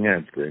the cutting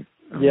edge, dude.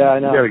 I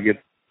know. You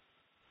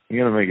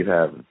gotta make it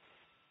happen.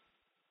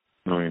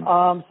 I mean,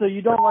 so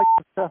you don't like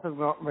the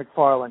Seth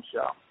MacFarlane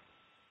show?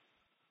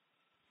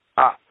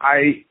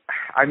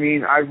 I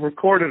mean, I've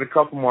recorded a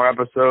couple more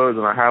episodes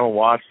and I haven't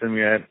watched them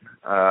yet.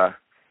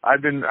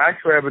 I've been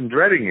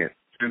dreading it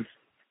since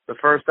the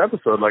first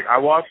episode. Like, I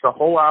watched a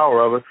whole hour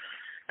of it,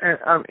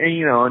 and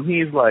you know, and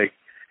he's like,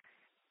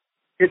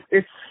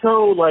 it's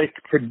so like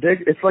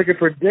it's like a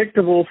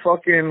predictable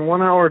fucking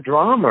 1 hour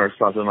drama or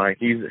something. Like,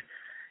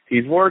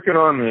 he's working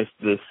on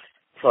this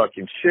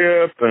fucking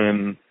ship,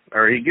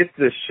 or he gets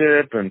this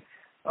ship, and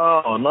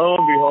and lo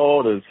and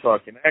behold, his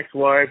fucking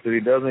ex-wife that he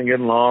doesn't get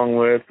along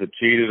with, that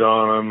cheated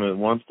on him, and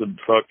wants to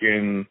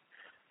fucking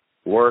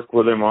work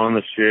with him on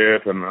the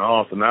ship, and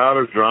so now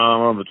there's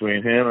drama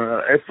between him.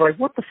 And it's like,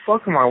 what the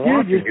fuck am I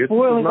watching? Dude, you're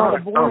spoiling all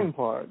the boring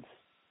parts.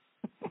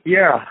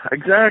 Yeah,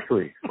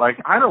 exactly. Like,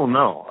 I don't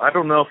know. I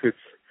don't know if it's...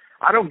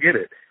 I don't get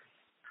it.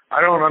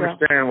 I don't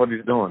understand what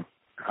he's doing.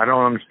 I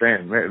don't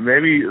understand.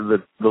 Maybe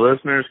the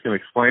listeners can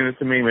explain it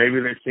to me.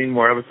 Maybe they've seen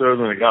more episodes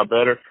and it got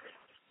better.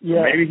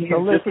 Yeah, maybe he's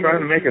just trying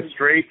to make a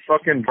straight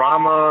fucking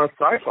drama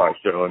sci-fi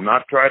show and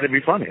not try to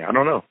be funny. I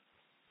don't know.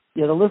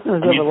 Yeah, the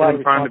listeners have a lot of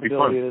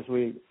responsibility this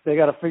week. They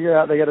got to figure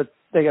out. They got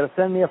to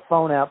send me a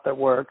phone app that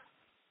works,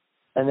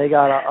 and they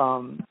got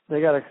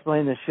to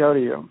explain the show to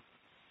you.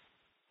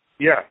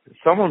 Yeah,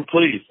 someone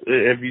please.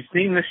 If you've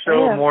seen this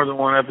show more than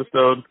one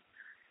episode,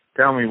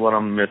 tell me what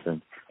I'm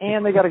missing.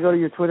 And they got to go to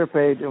your Twitter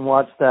page and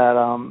watch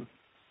the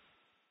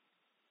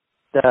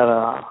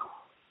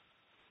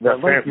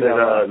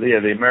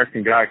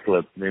American Guy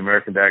clip, the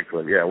American Dad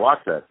clip. Yeah, watch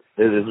that.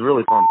 It is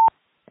really fun.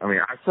 I mean,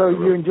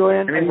 you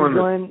enjoying? Are you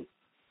enjoying?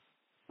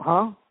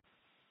 Huh?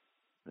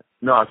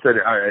 No, I said,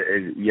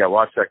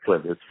 watch that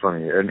clip. It's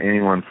funny, and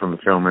anyone from the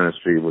film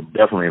industry would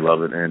definitely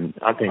love it. And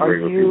I think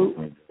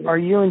are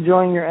you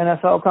enjoying your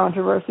NFL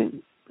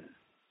controversy?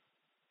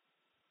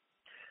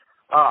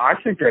 I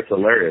think that's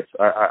hilarious.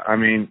 I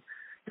mean,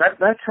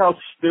 that's how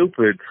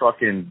stupid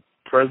fucking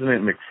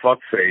President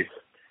McFuckface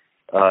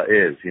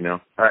is, you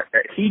know.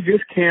 He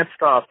just can't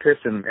stop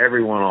pissing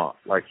everyone off.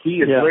 Like,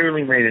 he has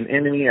literally made an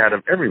enemy out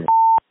of everyone.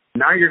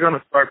 Now you're going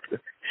to start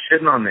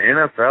shitting on the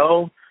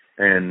NFL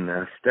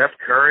and Steph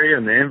Curry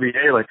and the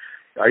NBA. Like,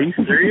 are you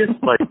serious?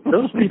 Like,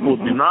 those people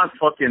do not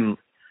fucking...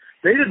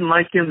 They didn't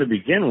like him to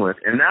begin with,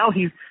 and now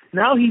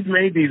he's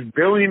made these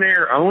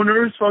billionaire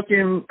owners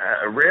fucking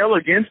rail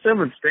against him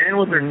and stand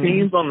with their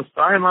teams on the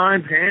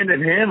sidelines hand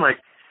in hand.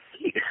 Like,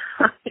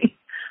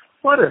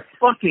 what a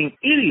fucking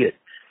idiot!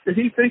 Did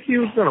he think he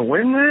was going to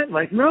win that?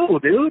 Like, no,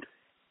 dude,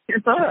 you're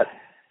not.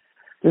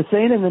 They're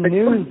saying in the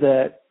news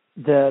that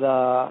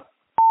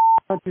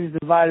country's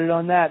divided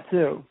on that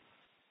too.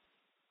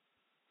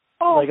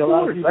 Oh, like, a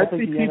lot of people I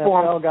think see the people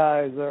NFL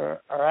guys are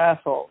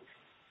assholes.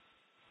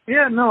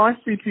 Yeah, no, I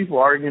see people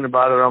arguing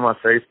about it on my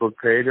Facebook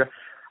page.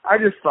 I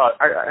just thought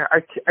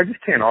I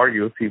just can't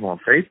argue with people on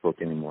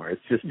Facebook anymore.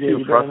 It's just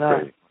too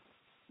frustrating.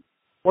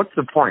 What's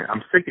the point?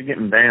 I'm sick of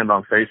getting banned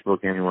on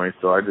Facebook anyway,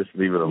 so I just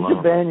leave it alone. You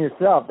should ban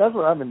yourself. That's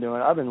what I've been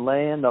doing. I've been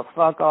laying the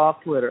fuck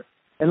off Twitter.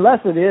 Unless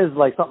it is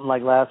like something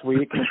like last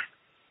week,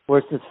 where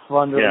it's just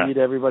fun to read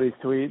everybody's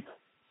tweets.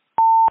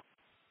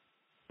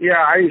 Yeah,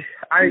 I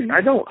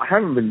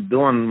haven't been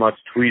doing much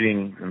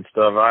tweeting and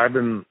stuff.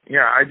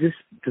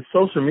 The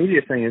social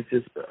media thing is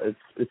just,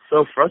 it's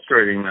so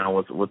frustrating now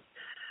with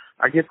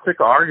I get sick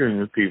of arguing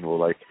with people.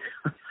 Like,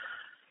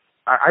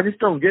 I just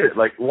don't get it.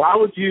 Like, why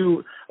would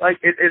you,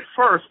 like, at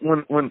first,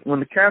 when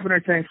the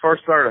Kaepernick thing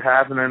first started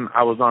happening,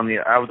 I was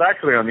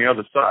actually on the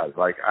other side.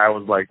 Like, I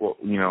was like, well,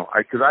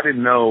 because I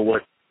didn't know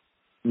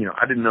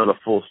I didn't know the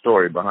full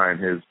story behind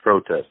his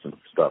protests and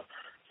stuff.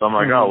 So I'm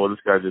like, oh, well,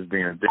 this guy's just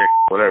being a dick,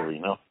 whatever,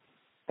 And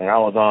I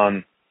was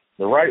on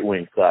the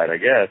right-wing side, I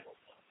guess,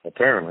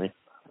 apparently.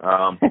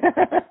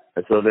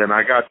 And so then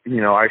I got,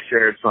 I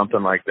shared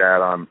something like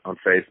that on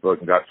Facebook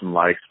and got some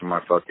likes from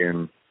my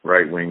fucking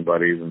right-wing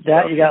buddies and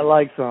stuff. That you got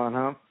likes on,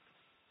 huh?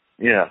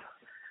 Yeah.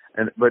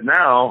 But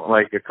now,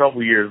 like a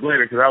couple years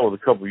later, because that was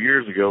a couple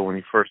years ago when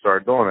he first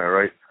started doing that,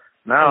 right?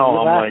 Now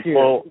I'm like,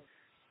 well...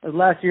 It was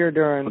last year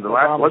during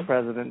Obama's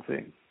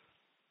presidency.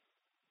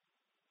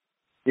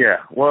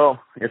 Yeah, well,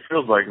 it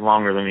feels like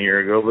longer than a year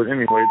ago, but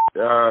anyway,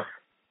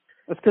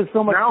 it's because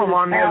so much now I'm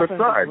on the other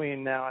side.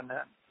 Between now and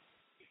then.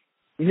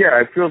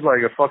 Yeah, it feels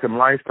like a fucking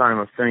lifetime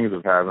of things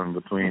have happened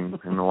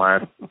in the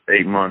last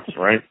 8 months,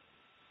 right?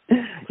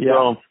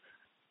 Yeah.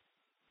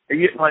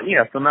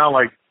 So now,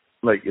 like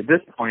at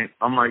this point,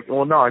 I'm like,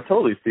 well, no, I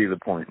totally see the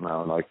point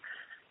now. Like,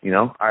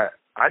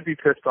 I'd be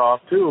pissed off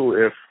too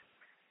if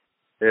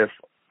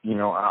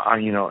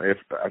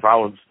I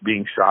was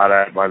being shot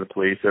at by the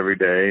police every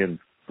day and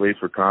police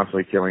were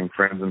constantly killing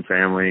friends and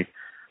family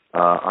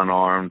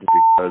unarmed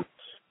because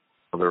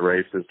they're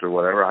racist or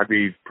whatever, I'd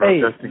be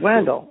protesting.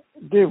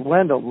 Hey,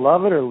 Wendell,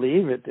 love it or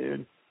leave it,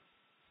 dude.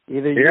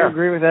 Either you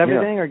agree with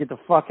everything or get the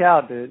fuck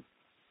out, dude.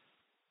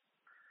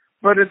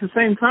 But at the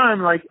same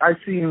time, like, I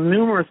see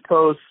numerous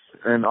posts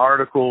and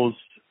articles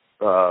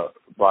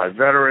by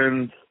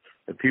veterans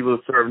and people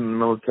that served in the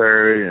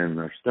military and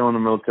are still in the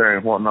military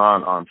and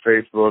whatnot on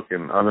Facebook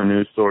and other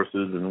news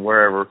sources and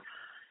wherever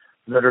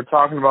that are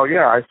talking about,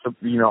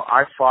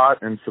 I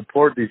fought and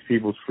support these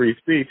people's free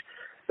speech.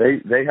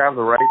 They have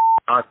the right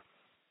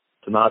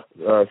to not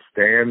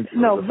stand.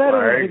 No, for the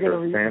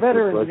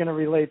veterans are going to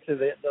relate to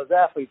those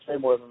athletes way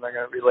more than they're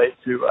going to relate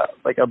to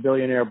like a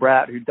billionaire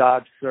brat who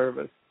dodged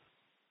service.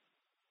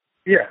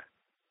 Yeah,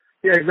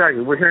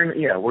 exactly. We're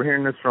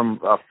hearing this from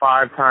a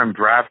 5-time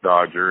draft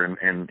dodger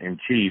and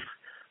chief,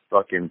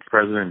 fucking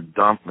President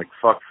Dump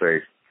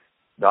McFuckface,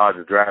 dodged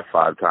the draft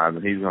 5 times,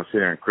 and he's going to sit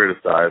there and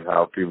criticize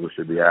how people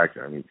should be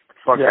acting. I mean,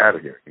 fuck out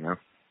of here,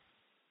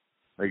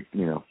 Like,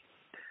 So,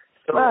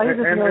 well, he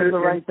just knows the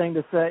right thing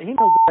to say. He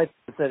knows the right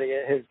thing to say to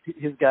get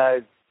his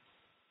guys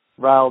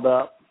riled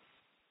up.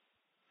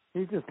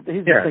 He's just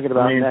thinking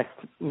about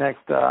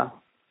next.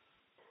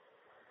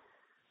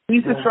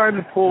 He's just trying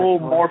to pull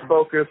more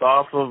focus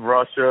off of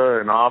Russia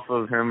and off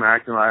of him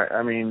acting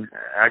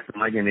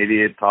like an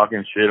idiot,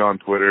 talking shit on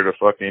Twitter to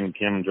fucking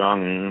Kim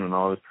Jong-un and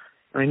all this.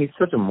 I mean, he's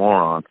such a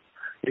moron.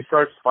 He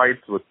starts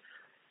fights with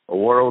a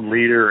world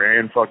leader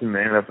and fucking the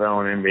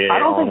NFL and NBA. I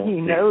don't think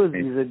he knows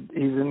he's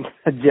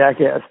a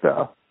jackass,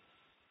 though.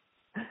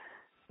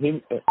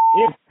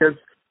 Because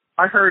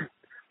I heard.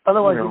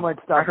 Otherwise, he might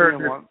stop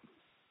doing one.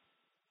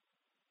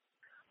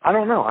 I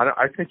don't know.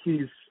 I think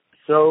he's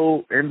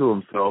so into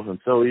himself and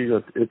so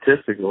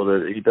egotistical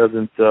that he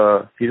doesn't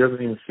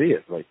even see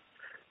it. Like,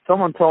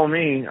 someone told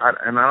me,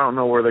 and I don't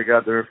know where they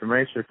got their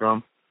information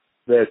from,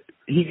 that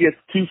he gets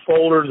 2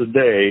 folders a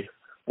day,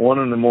 one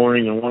in the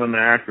morning and one in the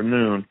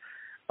afternoon,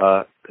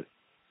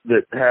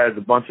 that has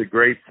a bunch of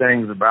great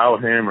things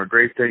about him or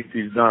great things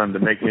he's done to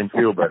make him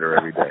feel better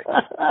every day.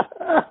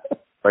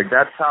 Like,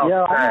 that's how I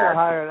need sad to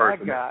hire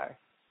that guy.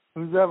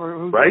 Who's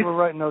ever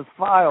writing those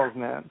files,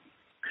 man.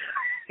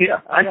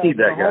 Yeah, I need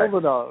that guy. Hold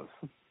of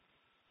those.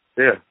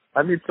 Yeah,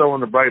 I need someone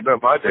to brighten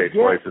up my day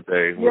twice a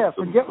day.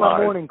 Forget my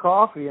morning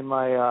coffee and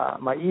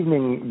my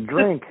evening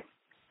drink.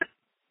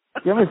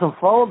 Give me some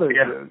folders,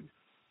 dude.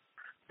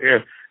 Yeah,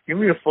 give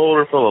me a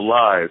folder full of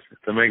lies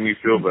to make me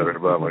feel better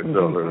about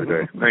myself every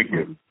day. Thank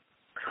you.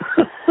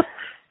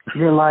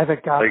 Your life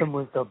at Gotham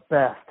was the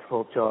best,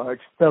 Full Charge.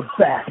 The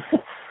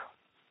best.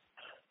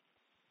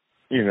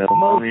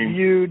 Most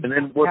viewed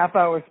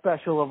half-hour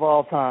special of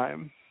all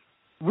time.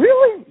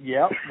 Really?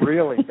 Yep,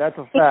 really. That's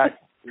a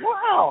fact.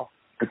 Wow.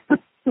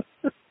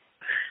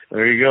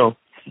 There you go.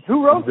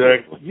 Who wrote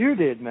it? You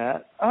did,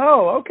 Matt.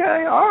 Oh,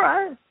 okay. All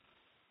right.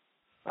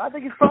 I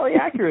think it's probably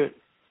accurate.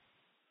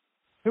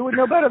 Who would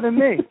know better than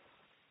me?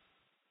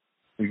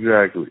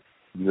 Exactly.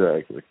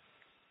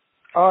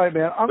 All right,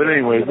 man.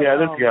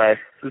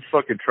 This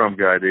fucking Trump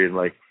guy, dude,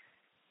 like,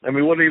 I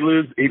mean, what did he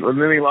lose?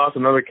 And then he lost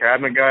another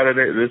cabinet guy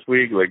this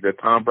week, like the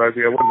Tom Price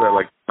guy. What is that,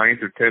 like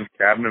 9th or 10th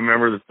cabinet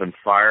member that's been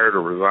fired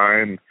or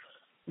resigned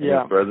in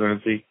the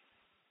presidency?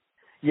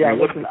 Yeah, I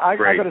mean, listen, I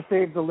got to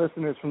save the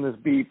listeners from this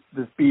beep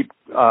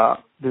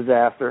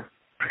disaster.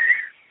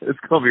 It's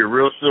gonna be a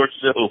real short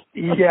show.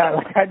 Yeah,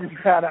 like I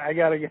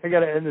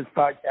gotta end this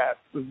podcast.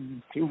 This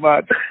is too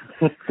much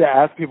to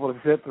ask people to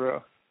sit through.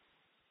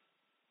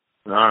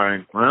 All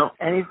right. Well,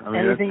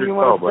 anything you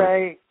want to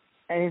say?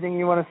 Anything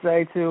you want to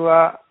say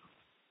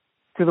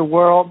to the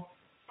world?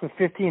 to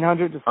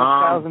 1,500 to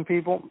 6,000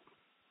 people.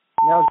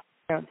 That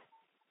was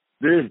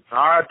dude,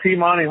 R.I.P.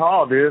 Monty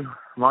Hall, dude.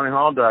 Monty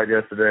Hall died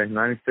yesterday,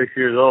 96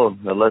 years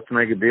old. The Let's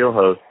Make a Deal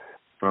host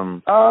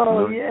from.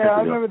 Oh, yeah,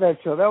 I remember that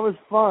show. That was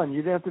fun.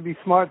 You didn't have to be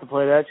smart to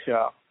play that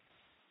show.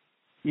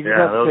 You just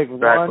have to pick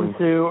 1,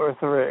 2, or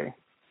 3.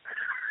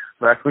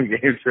 Back when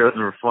game shows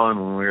were fun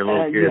when we were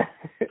little kids.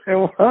 Yeah, it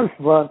was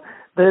fun.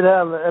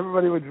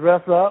 Everybody would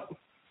dress up.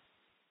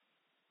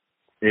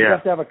 Yeah. You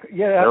have to have a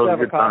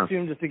costume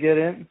time. Just to get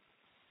in.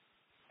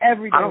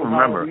 Every day I don't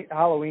remember.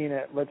 Halloween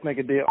at Let's Make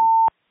a Deal.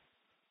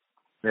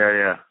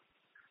 Yeah.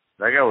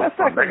 That guy was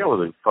fun. That guy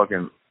was a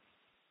fucking...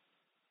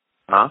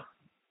 Huh?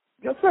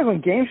 That's like when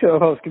game show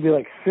hosts could be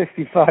like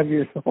 65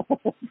 years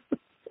old.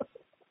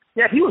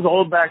 Yeah, he was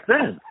old back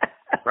then.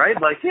 Right?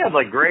 Like, he had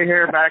like gray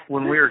hair back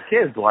when we were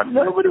kids watching.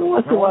 Nobody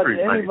wants to watch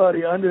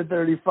anybody under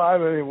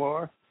 35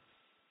 anymore.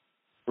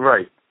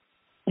 Right.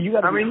 No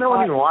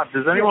one even watches.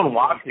 Does anyone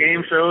watch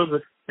game shows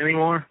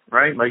anymore?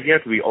 Right? Like, you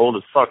have to be old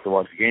as fuck to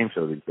watch a game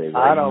show these days.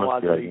 Right? I don't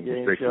watch any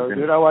game shows.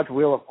 Dude, I watched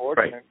Wheel of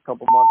Fortune a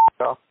couple months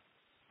ago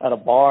at a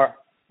bar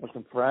with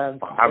some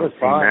friends. I haven't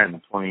seen that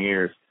in 20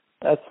 years.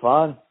 That's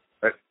fun.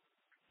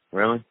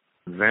 Really?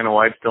 Is Vanna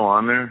White still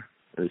on there?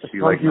 Is she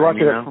like you watch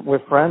it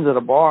with friends at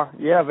a bar?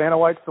 Yeah, Vanna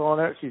White's still on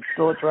there. She's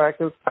still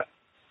attractive.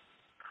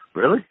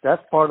 Really?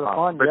 That's part of the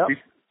fun. Yep.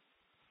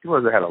 She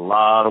must have had a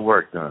lot of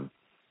work done.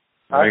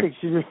 Right? I think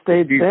she just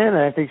stayed thin.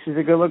 I think she's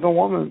a good-looking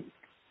woman.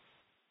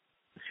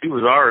 She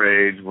was our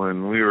age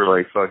when we were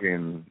like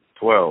fucking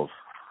 12.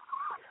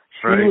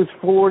 She was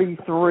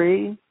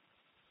 43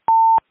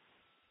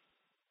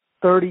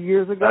 30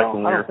 years ago?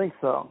 I don't think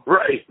so.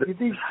 Right. You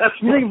think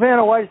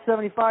Vanna White's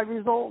 75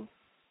 years old?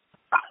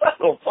 I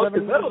don't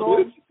fucking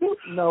know, dude.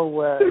 No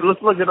way. Dude,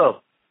 let's look it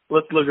up.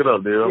 Dude.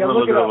 I'm going to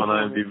look it up on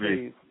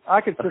IMDb.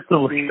 I could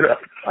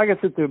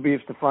sit through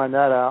beefs to find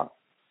that out.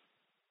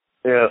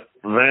 Yeah,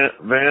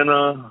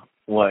 Vanna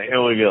White.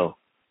 Here we go.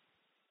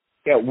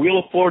 Yeah, Wheel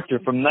of Fortune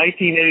from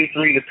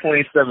 1983 to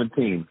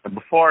 2017. And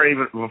before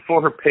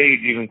her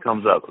page even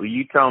comes up,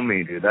 you tell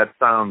me, dude. That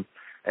sounds,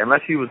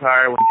 unless she was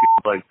hired when she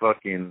was like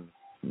fucking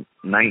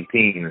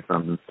 19 or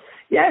something.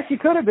 Yeah, she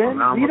could have been.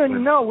 You don't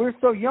even know. We're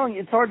so young.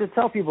 It's hard to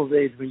tell people's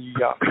age when you're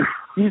young.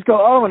 You just go,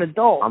 oh, an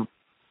adult.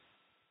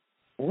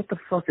 What the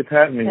fuck is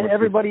happening? And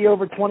everybody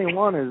over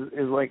 21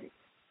 is like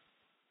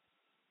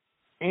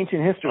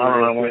ancient history. I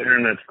don't know. My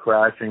internet's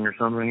crashing or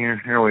something here.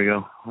 Here we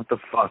go. What the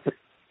fuck?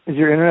 Is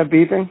your internet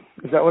beeping?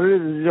 Is that what it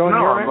is? No,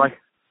 I'm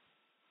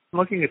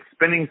looking at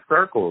spinning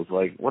circles.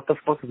 Like, what the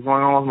fuck is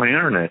going on with my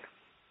internet?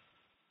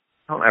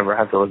 I don't ever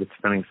have to look at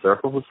spinning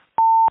circles. What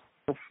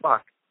the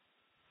fuck?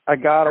 I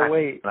gotta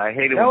wait. I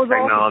hate it when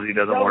technology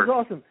doesn't work. That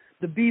was awesome.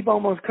 The beep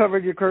almost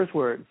covered your curse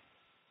word.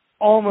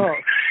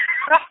 Almost.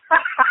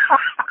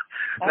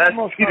 That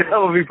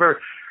would be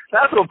perfect.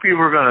 That's what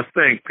people are going to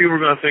think. People are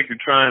going to think you're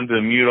trying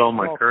to mute all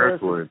my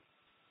curse words.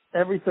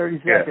 Every 30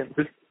 seconds.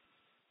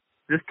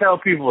 Just tell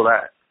people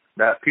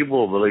that people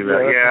will believe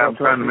that. Yeah, I'm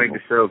trying to make the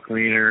show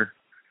cleaner.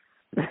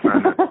 I'm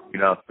trying to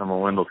beat out some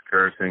of Wendell's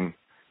cursing.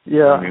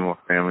 Yeah. Be more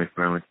family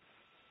friendly.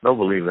 They'll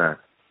believe that.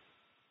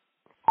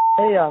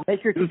 Hey,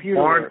 make your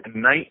computer work.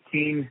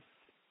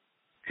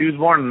 She was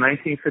born in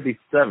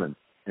 1957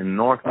 in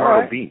North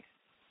Myrtle Beach.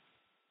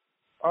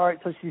 All right,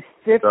 so she's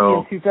 50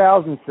 in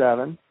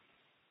 2007,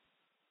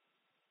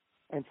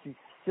 and she's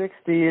 60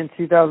 in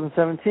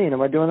 2017.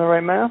 Am I doing the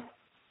right math?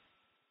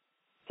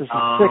 So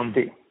she's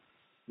 60.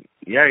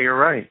 Yeah, you're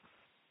right.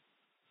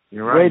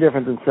 You're right. Way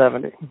different than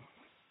 70.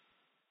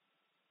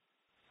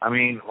 I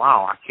mean,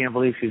 wow, I can't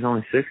believe she's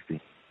only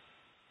 60.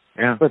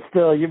 Yeah. But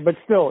still,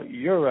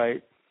 you're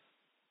right.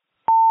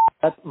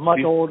 That's much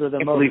older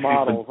than most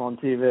models on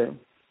TV.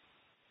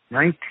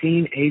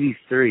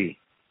 1983.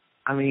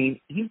 I mean,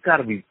 you've got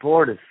to be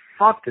bored as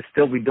fuck to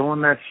still be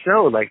doing that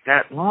show like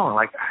that long.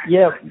 Like,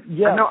 yeah.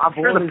 I know. I'm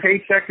sure the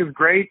paycheck is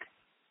great.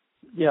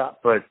 Yeah,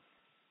 but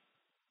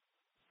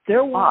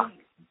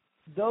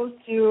those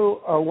two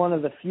are one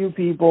of the few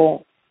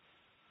people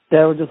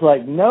that were just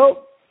like,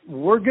 nope,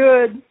 we're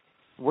good.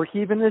 We're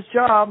keeping this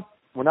job.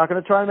 We're not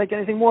going to try and make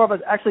anything more of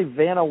it. Actually,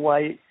 Vanna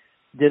White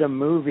did a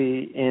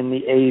movie in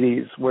the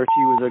 80s where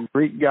she was a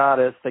Greek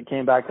goddess that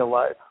came back to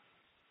life.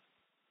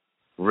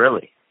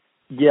 Really?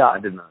 Yeah. I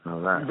did not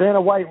know that.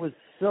 Vanna White was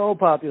so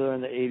popular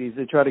in the 80s,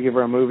 they tried to give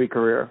her a movie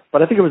career.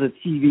 But I think it was a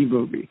TV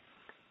movie.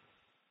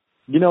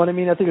 You know what I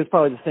mean? I think it was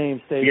probably the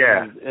same stage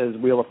as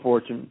Wheel of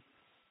Fortune.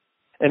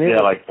 And it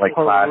was like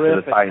Clash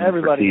of the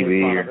Titans for TV.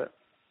 Made fun of it.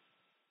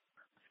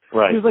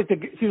 Right.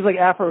 She was like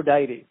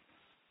Aphrodite.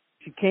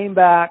 She came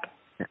back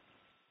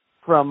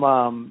from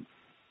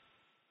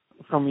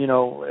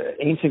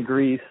ancient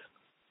Greece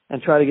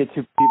and tried to get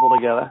two people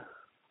together.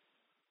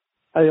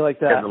 How do you like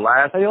that?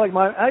 Yeah, how do you like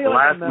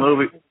last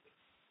movie?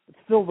 It's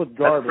filled with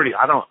garbage.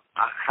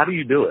 How do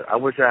you do it? I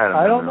wish I had.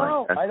 I don't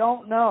know. I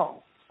don't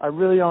know. I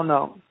really don't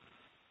know.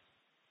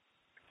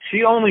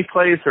 She only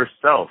plays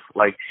herself.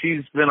 Like,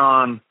 she's been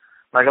on.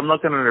 Like, I'm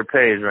looking at her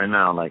page right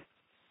now. Like,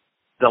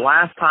 the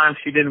last time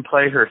she didn't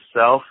play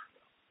herself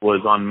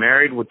was on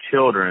Married with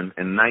Children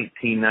in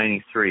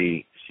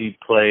 1993. she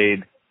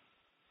played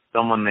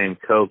someone named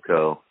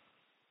Coco.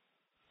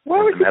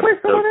 Why would she play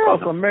someone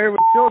else? I'm Married with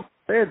Children.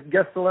 They had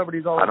guest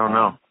celebrities all the time. I don't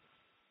know.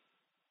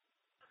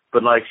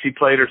 But, like, she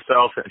played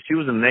herself. She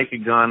was in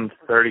Naked Gun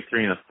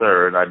 33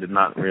 1/3. I did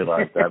not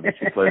realize that, but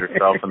she played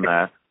herself in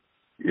that.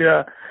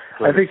 Yeah.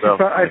 I think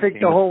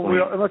the whole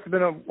wheel, it must have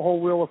been a whole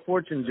Wheel of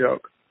Fortune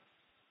joke.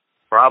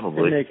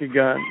 Probably. The Naked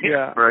Gun,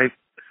 yeah. Right.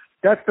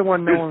 That's the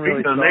one no one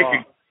really saw.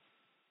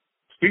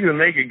 Speaking of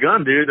Naked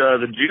Gun, dude,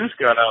 the juice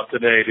got out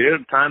today,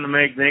 dude. Time to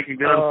make Naked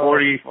Gun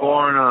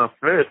 44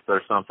 1/5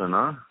 or something,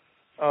 huh?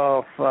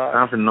 Oh, fuck.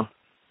 Time for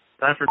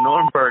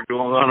Nuremberg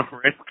going on a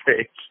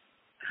rampage.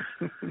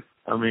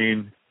 I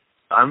mean,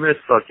 I miss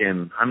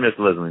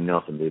Leslie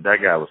Nielsen, dude.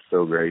 That guy was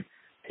so great.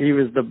 He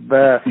was the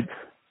best.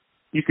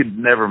 You could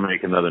never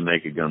make another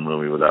Naked Gun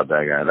movie without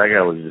that guy. That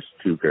guy was just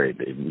too great,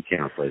 dude. You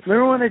can't replace him.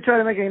 Remember when they tried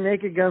to make a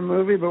Naked Gun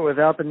movie, but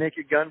without the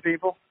Naked Gun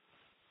people?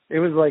 It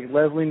was like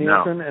Leslie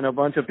Nielsen and a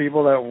bunch of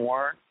people that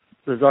weren't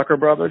the Zucker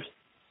brothers.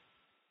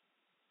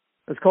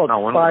 It's called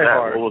Spy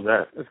Hard. What was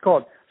that? It's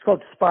called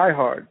Spy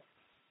Hard.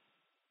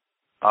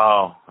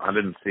 Oh, I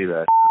didn't see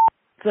that.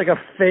 It's like a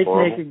fake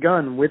Horrible. Naked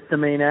Gun with the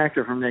main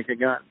actor from Naked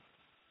Gun.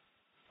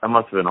 That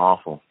must have been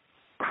awful.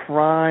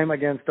 Crime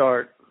against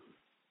art.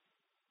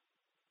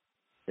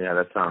 Yeah,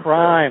 that sounds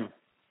crime. Good.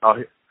 Oh,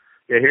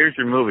 yeah. Here's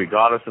your movie,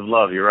 Goddess of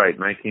Love. You're right,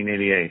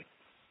 1988.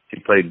 She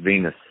played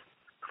Venus.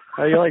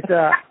 How you like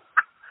that?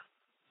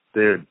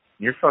 Dude,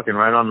 you're fucking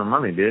right on the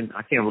money, dude.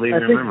 I can't believe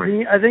your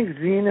memory. I think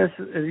Venus.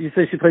 You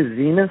say she plays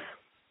Venus.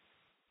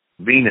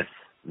 Venus.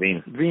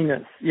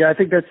 Yeah, I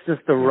think that's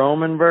just the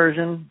Roman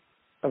version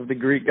of the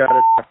Greek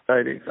goddess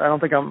Aphrodite. I don't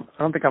think I'm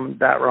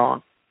that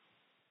wrong.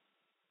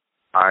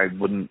 I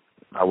wouldn't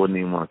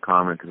even want to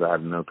comment because I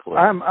have no clue.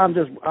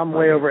 I'm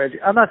way over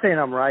educated. I'm not saying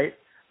I'm right,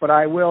 but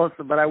I will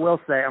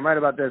say I'm right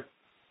about this.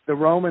 The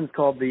Romans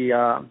called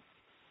the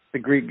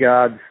Greek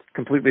gods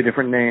completely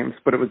different names,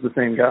 but it was the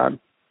same god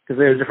because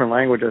they had a different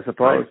language, I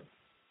suppose.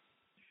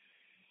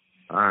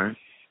 All right.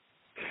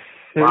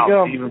 There wow, you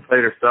go. She even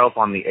played herself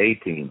on the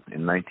A-Team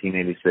in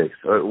 1986.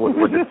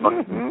 With the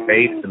fucking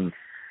face and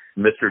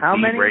Mr.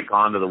 T break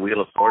onto the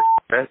Wheel of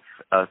Fortune.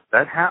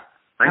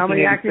 How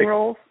many acting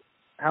roles?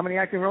 How many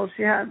acting roles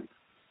she had?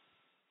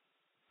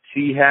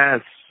 She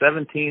has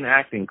 17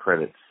 acting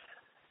credits.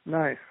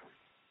 Nice.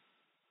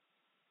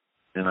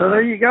 And, so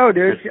there you go,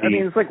 dude. I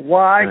mean, it's like,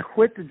 why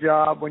quit the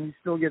job when you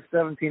still get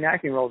 17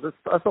 acting roles?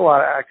 That's a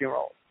lot of acting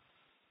roles.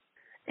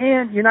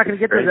 And you're not going to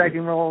get those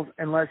acting roles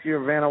unless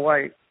you're Vanna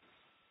White.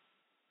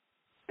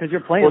 Because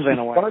you're playing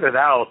Vanna White.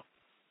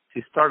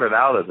 She started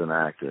out as an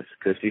actress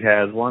because she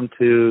has 5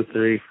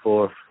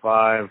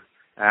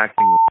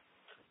 acting roles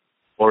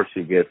before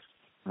she gets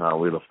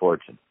Wheel of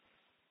Fortune.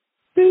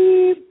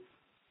 Beep.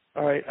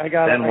 All right, I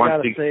got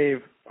to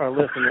save our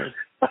listeners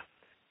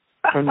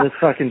from this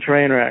fucking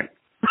train wreck.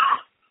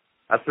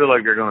 I feel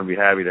like they're going to be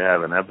happy to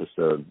have an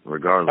episode,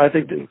 regardless. I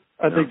think they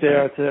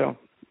are too.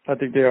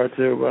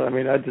 But I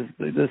mean,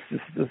 this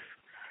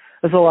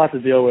a lot to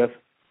deal with,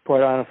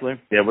 quite honestly.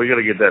 Yeah, we're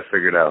gonna get that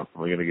figured out.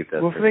 We'll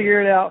figure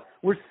it out.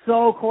 We're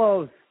so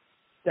close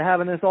to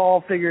having this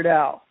all figured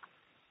out.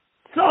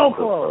 So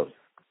close.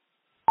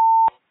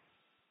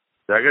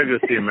 I gotta go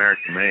see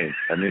American Made.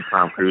 That new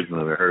Tom Cruise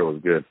movie. I heard it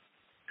was good.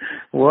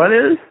 What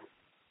is?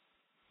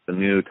 The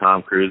new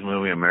Tom Cruise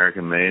movie,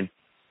 American Made.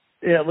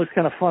 Yeah, it looks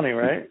kind of funny,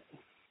 right?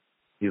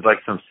 He's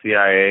like some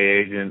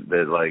CIA agent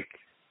that like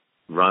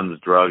runs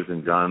drugs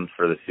and guns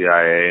for the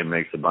CIA and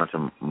makes a bunch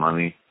of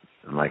money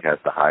and like has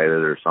to hide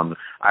it or something.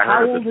 I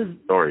heard this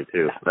story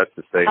too. That's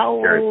the scary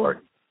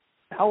part.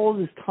 How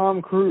old is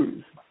Tom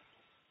Cruise?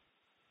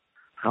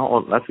 How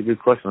old? That's a good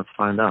question. Let's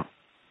find out.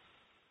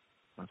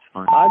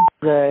 I'd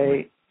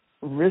say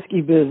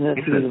Risky Business.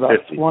 He's about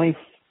 50. 20.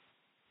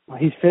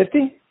 He's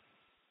 50?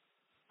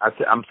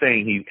 I'm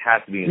saying he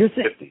has to be in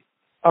 50.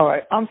 All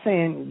right. I'm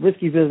saying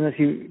Risky Business,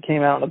 he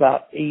came out in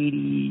about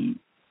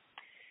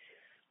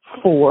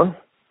 84.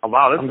 Oh,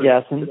 wow. I'm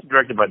guessing. This is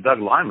directed by Doug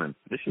Liman.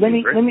 Let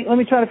me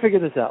try to figure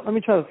this out.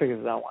 One.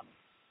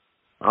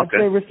 I'd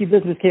say Risky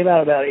Business came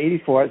out about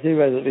 84. I'd say he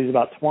was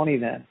about 20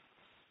 then.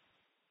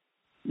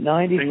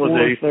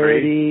 94,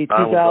 30,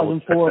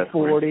 2004,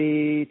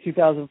 40,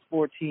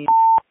 2014,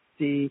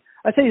 50.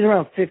 I'd say he's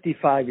around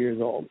 55 years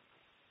old.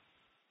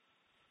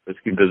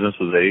 Risky Business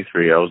was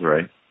 83. I was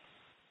right.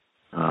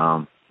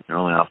 You're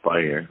only off by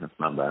a year. That's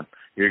not bad.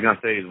 You're going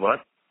to say he's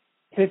what?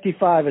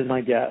 55 is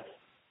my guess.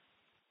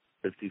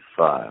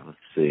 55. Let's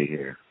see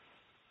here.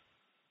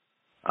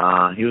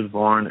 He was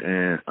born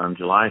on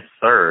July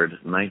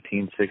 3rd,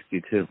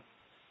 1962.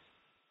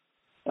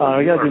 Oh,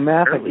 we got to do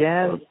math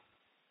again. Close.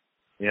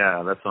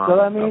 Yeah, that's on. So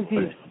that means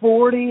he's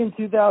 40 in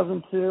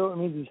 2002. It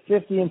means he's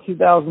 50 in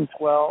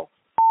 2012.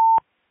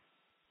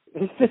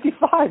 He's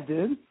 55,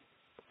 dude.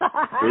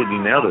 Dude,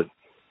 you nailed it.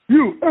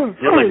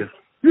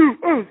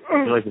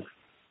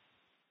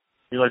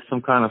 You're like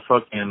some kind of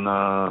fucking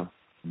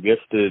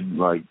gifted,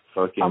 like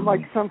fucking. I'm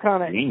like some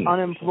kind of genius.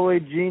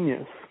 Unemployed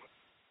genius.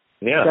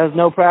 Yeah. That has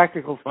no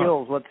practical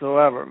skills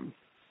whatsoever.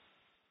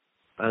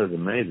 That is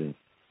amazing.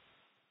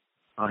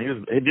 Oh,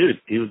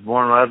 he was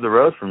born right up the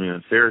road from you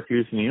in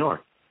Syracuse, New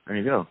York. There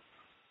you go.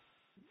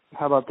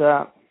 How about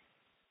that?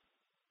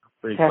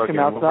 Pretty Catch him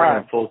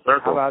outside. Full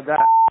circle. How about that?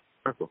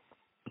 Circle.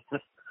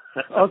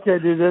 Okay,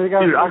 dude. Dude,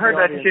 I heard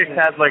that chick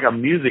has like a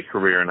music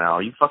career now.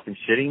 Are you fucking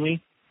shitting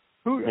me?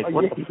 Like,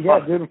 what the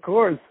fuck? Dude, of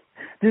course.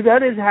 Dude,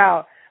 that is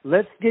how,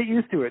 let's get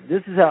used to it.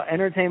 This is how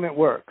entertainment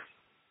works.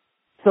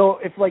 So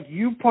if, like,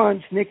 you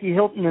punch Nikki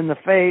Hilton in the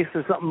face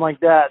or something like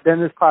that, then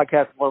this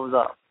podcast blows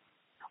up.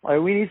 Like,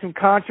 we need some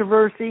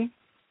controversy.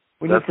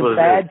 We need some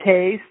bad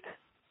taste.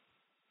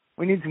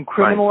 We need some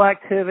criminal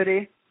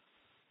activity.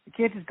 We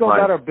can't just go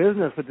about our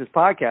business with this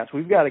podcast.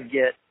 We've got to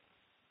get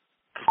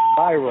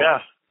viral. Yeah.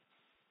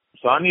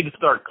 So I need to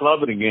start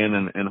clubbing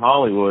again in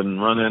Hollywood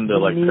and run into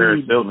like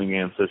Paris Hilton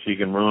again so she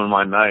can ruin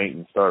my night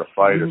and start a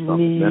fight or something.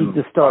 You need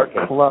to start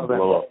clubbing.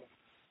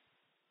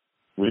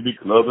 We be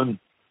clubbing.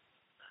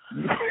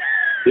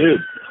 Dude,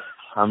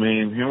 I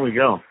mean, here we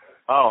go.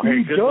 Oh,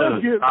 hey, good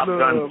news. Top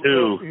Gun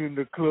 2. In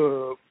the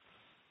club.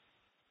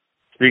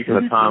 Speaking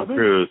of Tom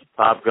Cruise,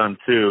 Top Gun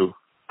 2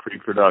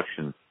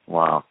 pre-production.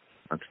 Wow,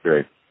 that's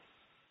great.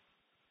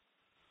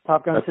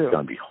 Top Gun 2. That's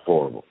going to be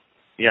horrible.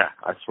 Yeah,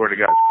 I swear to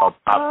God, it's called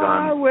Top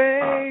Gun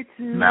Highway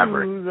to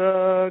Maverick.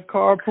 The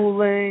carpool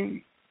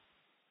lane.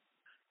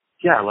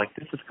 Yeah, like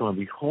this is going to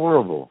be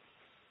horrible.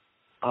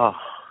 Oh,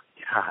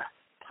 God.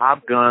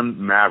 Top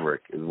Gun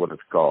Maverick is what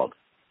it's called.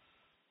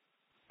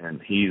 And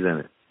he's in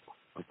it.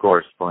 Of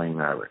course, playing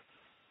Maverick.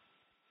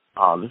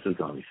 Oh, this is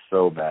going to be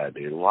so bad,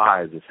 dude.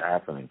 Why is this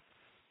happening?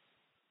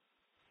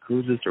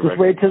 Who's this director? Just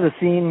wait to the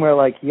scene where,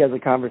 like, he has a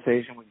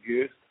conversation with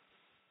Goose.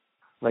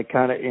 Like,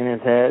 kind of in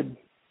his head.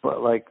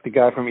 But, like, the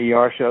guy from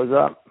ER shows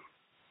up.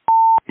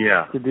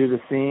 Yeah. To do the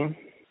scene.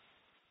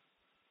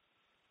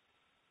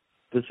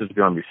 This is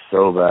going to be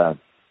so bad.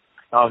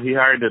 Oh, he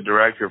hired the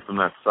director from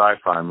that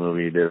sci-fi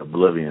movie he did,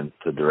 Oblivion,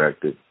 to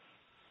direct it.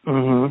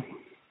 Mm-hmm.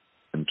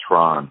 And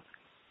Tron.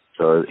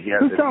 So he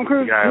has Who's Tom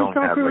Cruise?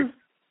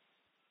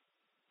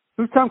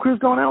 Who's Tom Cruise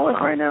going out with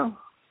right now?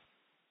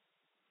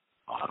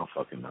 Oh, I don't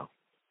fucking know.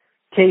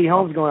 Katie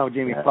Holmes going out with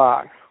Jamie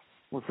Foxx.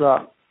 What's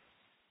up?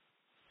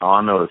 All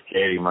I know is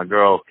Katie. My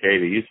girl,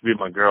 Katie, used to be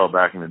my girl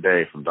back in the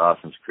day from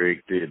Dawson's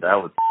Creek. Dude, that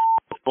was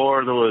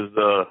before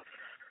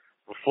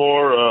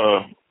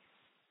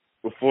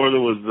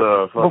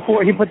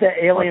he put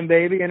that alien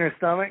baby in her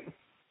stomach?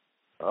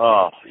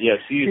 Oh, yeah,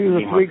 she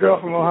was a sweet girl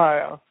from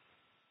Ohio.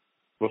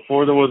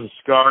 Before there was a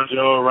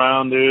ScarJo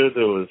around, dude,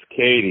 there was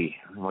Katie.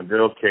 My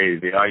girl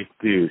Katie,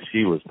 dude,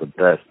 she was the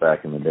best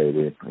back in the day,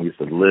 dude. I used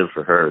to live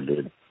for her,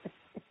 dude.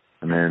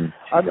 And then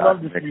I'd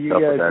love to see you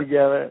guys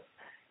together.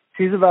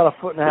 She's about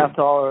 1.5 feet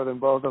taller than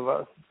both of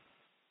us.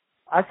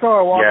 I saw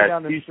her walking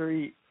down the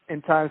street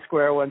in Times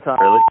Square one time.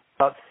 Really?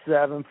 About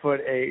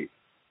 7'8".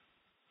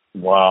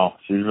 Wow,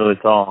 she's really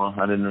tall,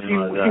 huh? I didn't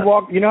realize that. She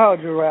walked. You know how a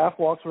giraffe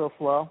walks real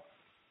slow?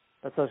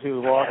 That's how she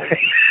was walking.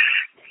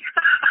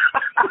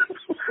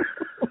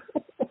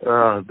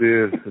 Oh,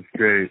 dude, that's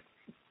great.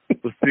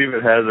 Let's see if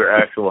it has her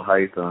actual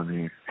height on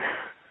here.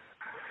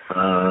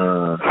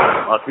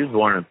 Oh, she was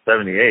born in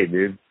 78,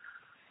 dude.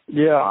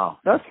 Yeah, wow.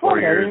 That's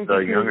funny. 4 years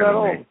younger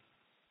than me.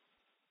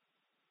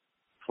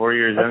 4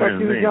 years younger than me. I thought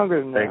she was younger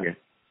than that.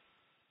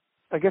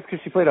 I guess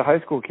because she played a high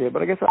school kid,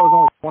 but I guess I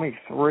was only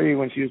 23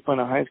 when she was playing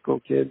a high school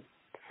kid.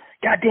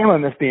 God damn, I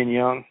miss being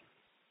young.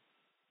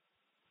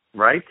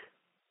 Right?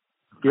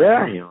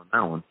 Yeah. I hear you on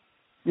that one.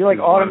 You're like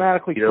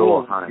automatically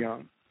cool when you're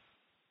young.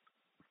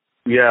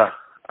 Yeah,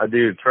 I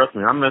do. Trust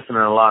me, I'm missing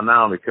it a lot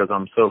now because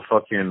I'm so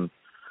fucking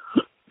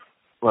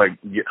like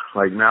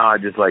now I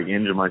just like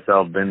injure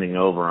myself bending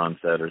over on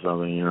set or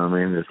something. You know what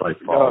I mean? Just like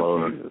fall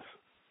over. Jesus.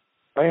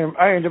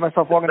 I injured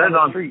myself walking down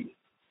the street.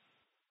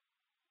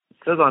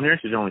 It says on here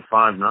she's only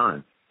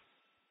 5'9".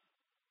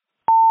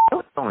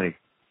 That's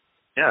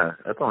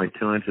only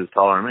 2 inches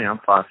taller than me. I'm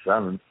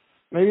 5'7".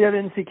 Maybe I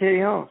didn't see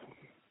Katie Holmes.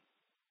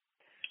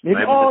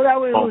 Maybe it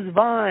was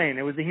Vine.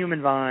 It was the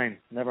human Vine.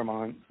 Never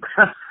mind.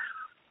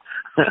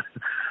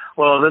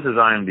 Well, this is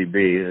IMDb.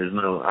 There's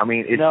no. I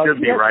mean, it should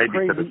be right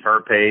because it's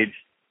her page.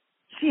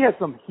 She has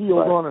some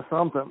heels on or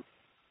something.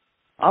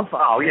 I'm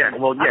fine. Oh yeah.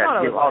 Well,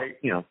 yeah.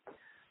 You know.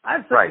 I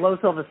have such low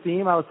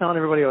self-esteem. I was telling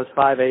everybody I was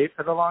 5'8"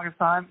 for the longest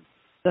time.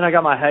 Then I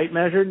got my height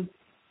measured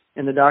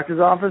in the doctor's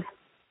office.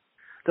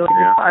 They're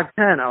like,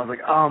 you're 5'10". I was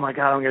like, oh my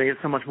God, I'm gonna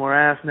get so much more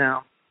ass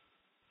now.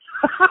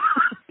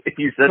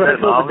 You said that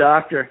to the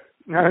doctor.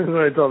 That's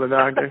what I told the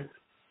doctor.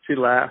 She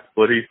laughed.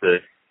 What did he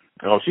say?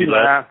 Oh, she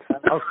laughed.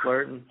 I was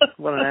flirting.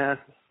 What an ass.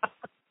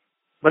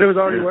 But it was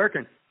already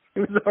working.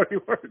 It was already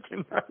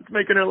working. I was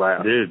making her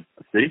laugh. Dude,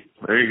 see?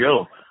 There you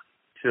go.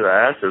 Should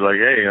have asked her, like,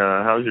 hey,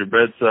 how's your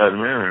bedside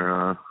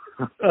manner?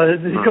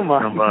 Come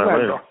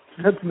on.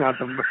 That's not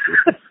the move.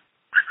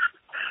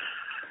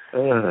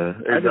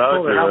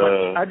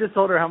 I just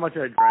told her how much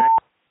I drank.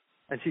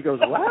 And she goes,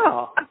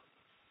 wow.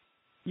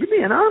 You're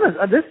being honest.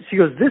 She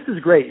goes, this is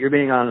great. You're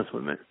being honest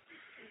with me.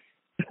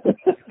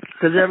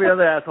 Because every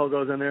other asshole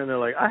goes in there and they're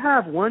like, I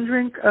have one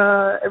drink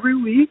every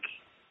week.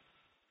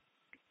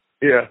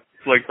 Yeah.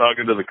 It's like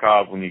talking to the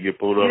cop when you get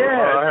pulled over.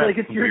 Yeah, it's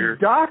like it's your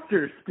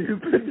doctor,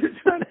 stupid. They're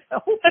trying to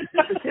help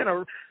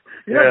you.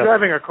 You're not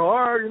driving a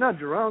car. You're not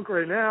drunk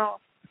right now.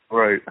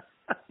 Right.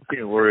 You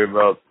can't worry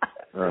about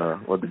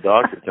what the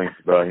doctor thinks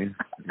about you.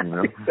 You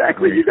know?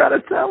 Exactly. You got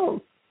to tell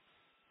them.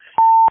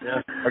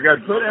 Yeah.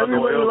 But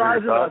everybody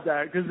lies about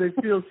that because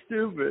they feel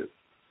stupid.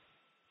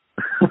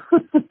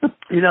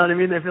 You know what I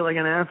mean? They feel like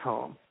an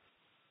asshole.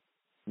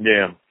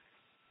 Yeah.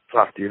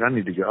 Fuck, dude, I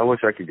need to go. I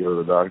wish I could go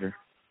to the doctor.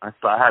 I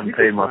haven't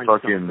paid my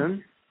fucking...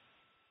 Something.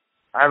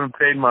 I haven't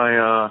paid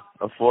my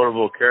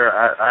affordable care.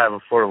 I have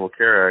affordable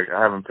care.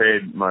 I haven't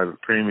paid my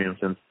premium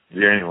since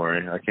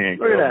January. I can't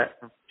go. Look at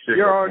that. Shit,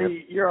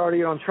 You're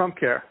already on Trump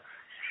care.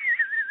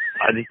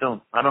 I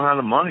don't have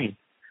the money.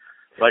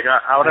 Like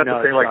I would have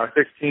to pay like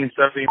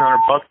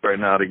 $1,600-$1,700 right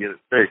now to get it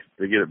fixed,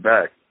 to get it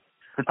back.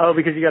 Oh,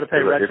 because you got to pay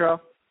retro.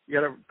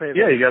 You got to pay.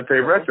 Yeah, you got to pay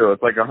retro.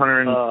 It's like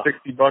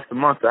 $160 a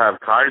month to have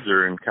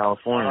Kaiser in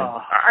California.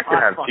 I could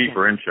have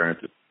cheaper insurance.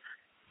 It's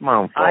my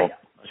own fault.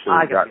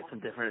 I gotta get some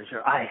different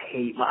insurance. I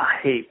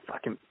hate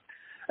fucking.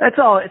 That's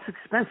all. It's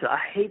expensive. I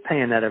hate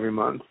paying that every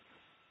month.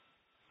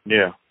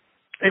 Yeah.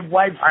 It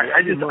wipes.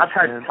 I've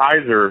had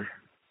Kaiser.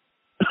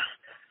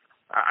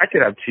 I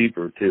could have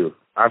cheaper too.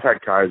 I've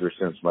had Kaiser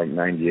since like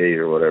 '98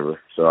 or whatever.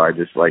 So I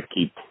just like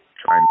keep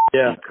trying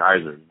to keep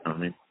Kaiser. You know what I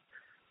mean?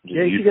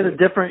 You should get a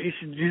different. You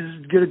should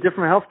just get a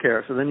different health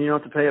care, so then you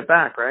don't have to pay it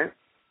back, right?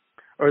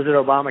 Or is it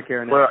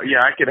Obamacare now? Well, yeah,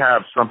 I could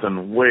have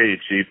something way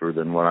cheaper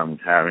than what I'm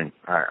having.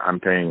 I'm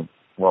paying.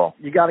 Well,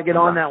 you got to get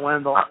on that,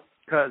 Wendell,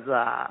 because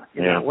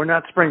you know, we're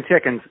not spring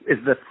chickens.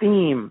 Is the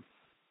theme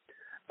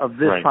of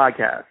this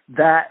podcast.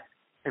 That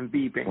and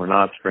beeping. We're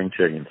not spring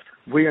chickens.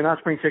 We are not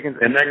spring chickens.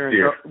 And next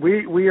year,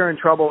 we are in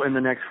trouble in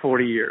the next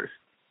 40 years.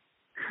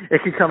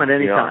 It could come at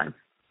any time.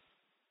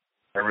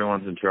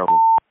 Everyone's in trouble.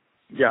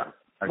 Yeah.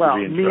 Well,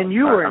 me and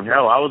you were in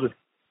trouble. Hell,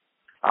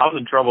 I was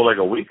in trouble like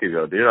a week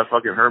ago, dude. I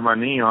fucking hurt my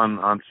knee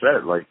on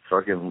set, like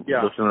fucking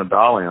lifting a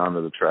dolly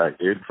onto the track,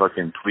 dude.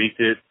 Fucking tweaked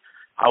it.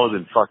 I was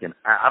in fucking,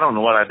 I don't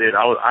know what I did.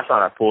 I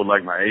thought I pulled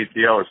like my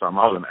ACL or something.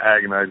 I was in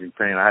agonizing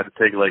pain. I had to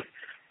take like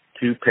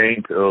 2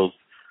 pain pills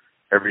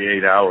every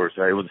 8 hours.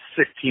 It was a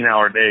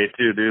 16-hour day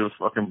too, dude. It was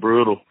fucking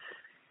brutal.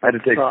 I had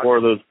to take 4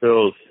 of those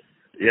pills.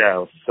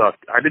 Yeah, it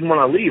sucked. I didn't want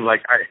to leave.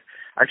 Like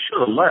I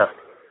should have left.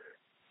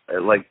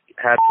 Like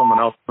had someone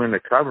else come in to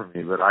cover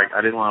me, but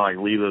I didn't want to like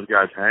leave those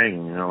guys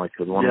hanging, you know, like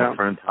because one of my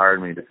friends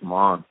hired me to come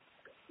on,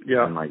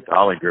 and like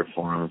dolly grip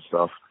for him and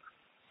stuff.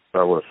 So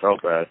I would have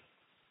felt bad,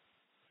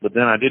 but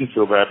then I didn't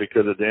feel bad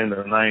because at the end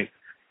of the night,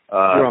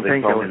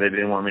 they told me they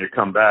didn't want me to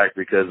come back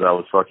because I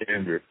was fucking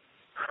injured.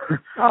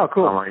 Oh,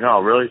 cool. I'm like, oh,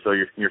 really? So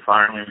you're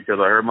firing me because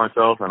I hurt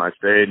myself and I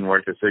stayed and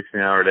worked a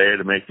 16-hour day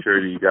to make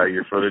sure that you got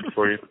your footage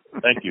for you?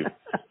 Thank you,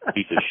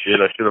 piece of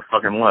shit. I should have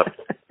fucking left.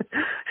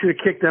 Should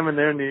have kicked them in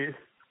their knees.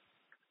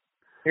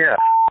 Yeah,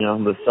 you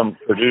know, there's some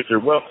producer.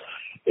 Well,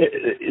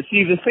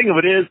 see, the thing of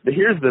it is,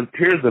 here's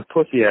the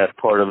pussy ass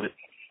part of it.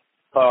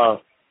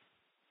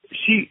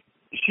 She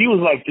was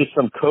like just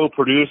some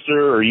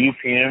co-producer or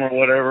UPM or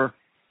whatever.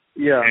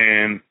 Yeah.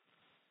 And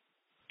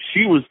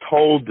she was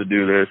told to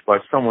do this by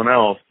someone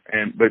else,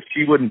 but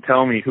she wouldn't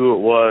tell me who it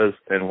was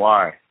and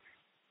why.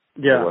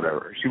 Yeah. Or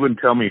whatever. She wouldn't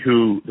tell me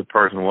who the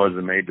person was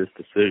that made this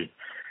decision.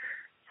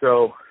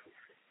 So.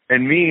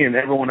 And me and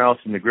everyone else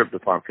in the grip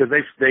department, because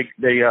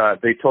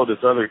they told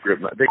this other grip,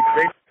 they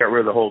got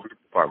rid of the whole grip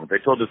department. They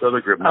told this other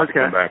grip not to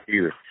come back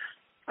either.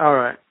 All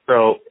right.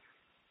 So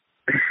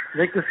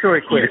make the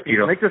story quick.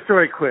 Make the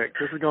story quick.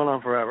 This is going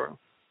on forever.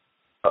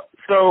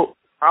 So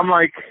I'm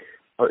like,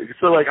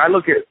 I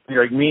look at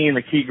like me and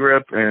the key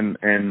grip and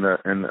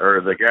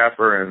the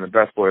gaffer and the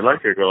best boy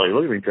electric are like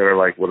looking at each other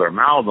like with our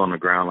mouths on the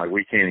ground, like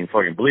we can't even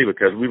fucking believe it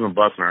because we've been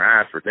busting our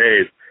ass for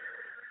days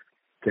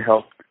to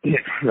help.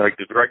 Like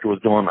the director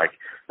was doing like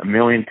 1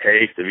 million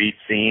takes of each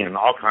scene and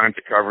all kinds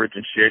of coverage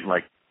and shit. And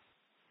like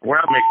we're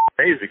not making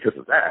days because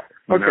of that.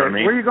 You know what I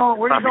mean? Where are you going?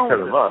 Where are you going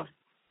because with of this? us.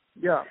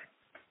 Yeah.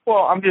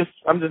 Well, I'm just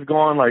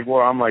going like,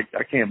 well, I'm like,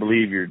 I can't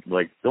believe you're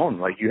like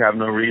doing like you have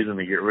no reason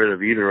to get rid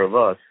of either of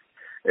us.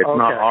 It's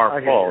not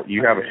our fault.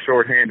 You have a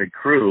shorthanded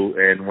crew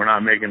and we're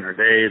not making their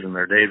days and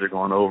their days are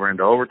going over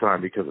into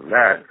overtime because of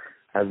that. It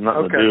has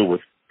nothing to do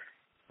with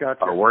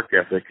our work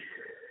ethic.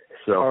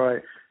 So. All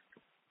right.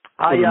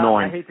 I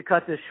hate to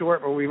cut this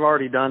short, but we've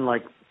already done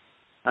like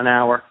an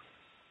hour.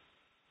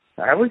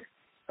 Have we?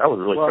 That was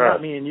really fast. Well,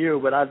 not me and you,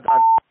 but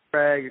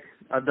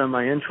I've done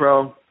my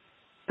intro.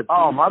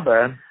 My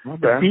bad.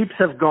 The beeps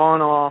have gone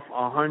off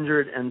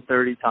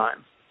 130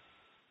 times.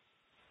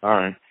 All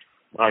right.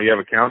 Oh, you have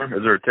a counter?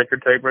 Is there a ticker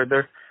tape right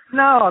there?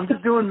 No, I'm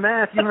just doing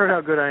math. You heard how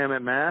good I am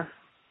at math.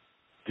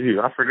 Dude,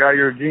 I forgot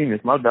you're a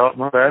genius. My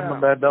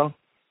bad, dog.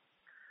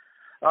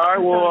 All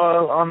right,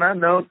 well, on that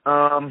note,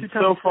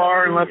 so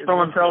far, unless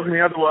someone tells me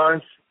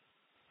otherwise,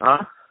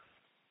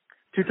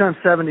 2 times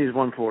 70 is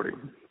 140.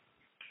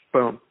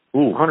 Boom.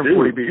 Ooh,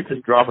 140 dude, beats.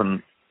 You're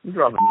dropping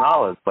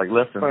knowledge like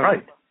left and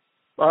right.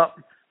 Well,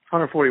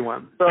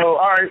 141. So,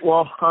 all right,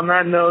 well, on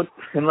that note,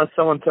 unless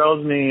someone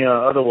tells me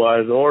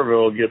otherwise,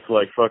 Orville gets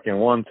like fucking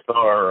 1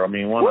 star. I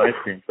mean, 1 ice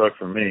cream truck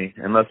from me,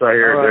 unless I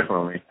hear it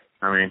differently.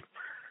 I mean,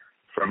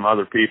 from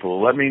other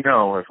people. Let me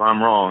know if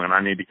I'm wrong and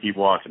I need to keep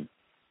watching.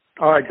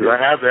 All right, because I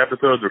have the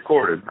episodes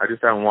recorded. I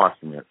just haven't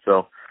watched them yet.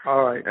 So,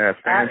 all right.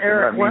 Fans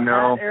let me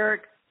know.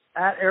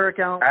 At Eric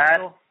Allen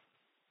Wendell.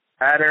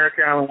 At Eric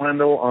Allen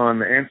Wendell on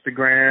the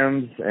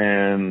Instagrams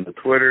and the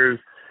Twitters.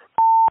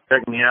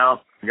 Check me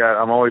out.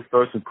 I'm always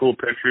posting cool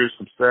pictures,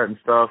 some set and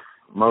stuff,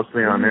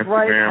 mostly on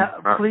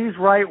Instagram. Please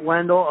write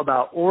Wendell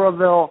about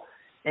Oroville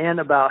and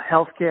about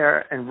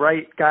healthcare, and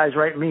write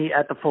me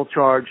at the Full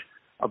Charge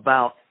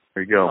about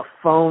there you go. A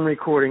phone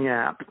recording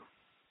app.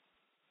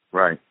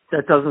 Right.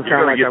 That doesn't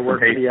sound like I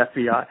work for the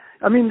FBI.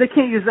 I mean, they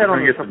can't use that on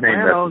The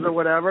Sopranos or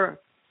whatever.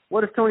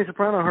 What if Tony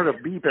Soprano heard a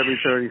beep every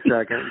 30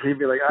 seconds? He'd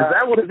be like, Is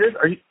that what it is?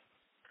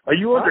 Are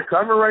you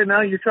undercover right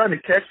now? You're trying to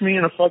catch me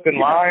in a fucking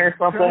lie or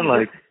something?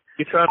 Like,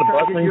 you're trying to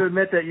bust me? You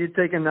admit that you've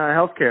taken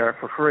health care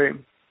for free.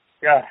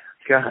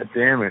 God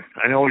damn it.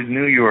 I always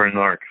knew you were a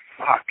narc.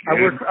 Fuck, I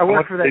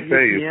work for that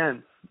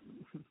UPN.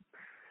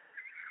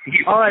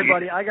 All right,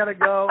 buddy. I got to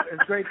go.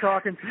 It's great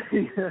talking to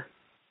you.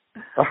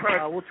 All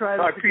right. We'll try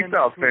this again. Peace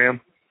out,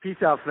 fam. Peace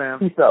out,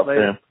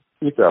 fam.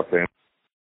 Peace out, fam.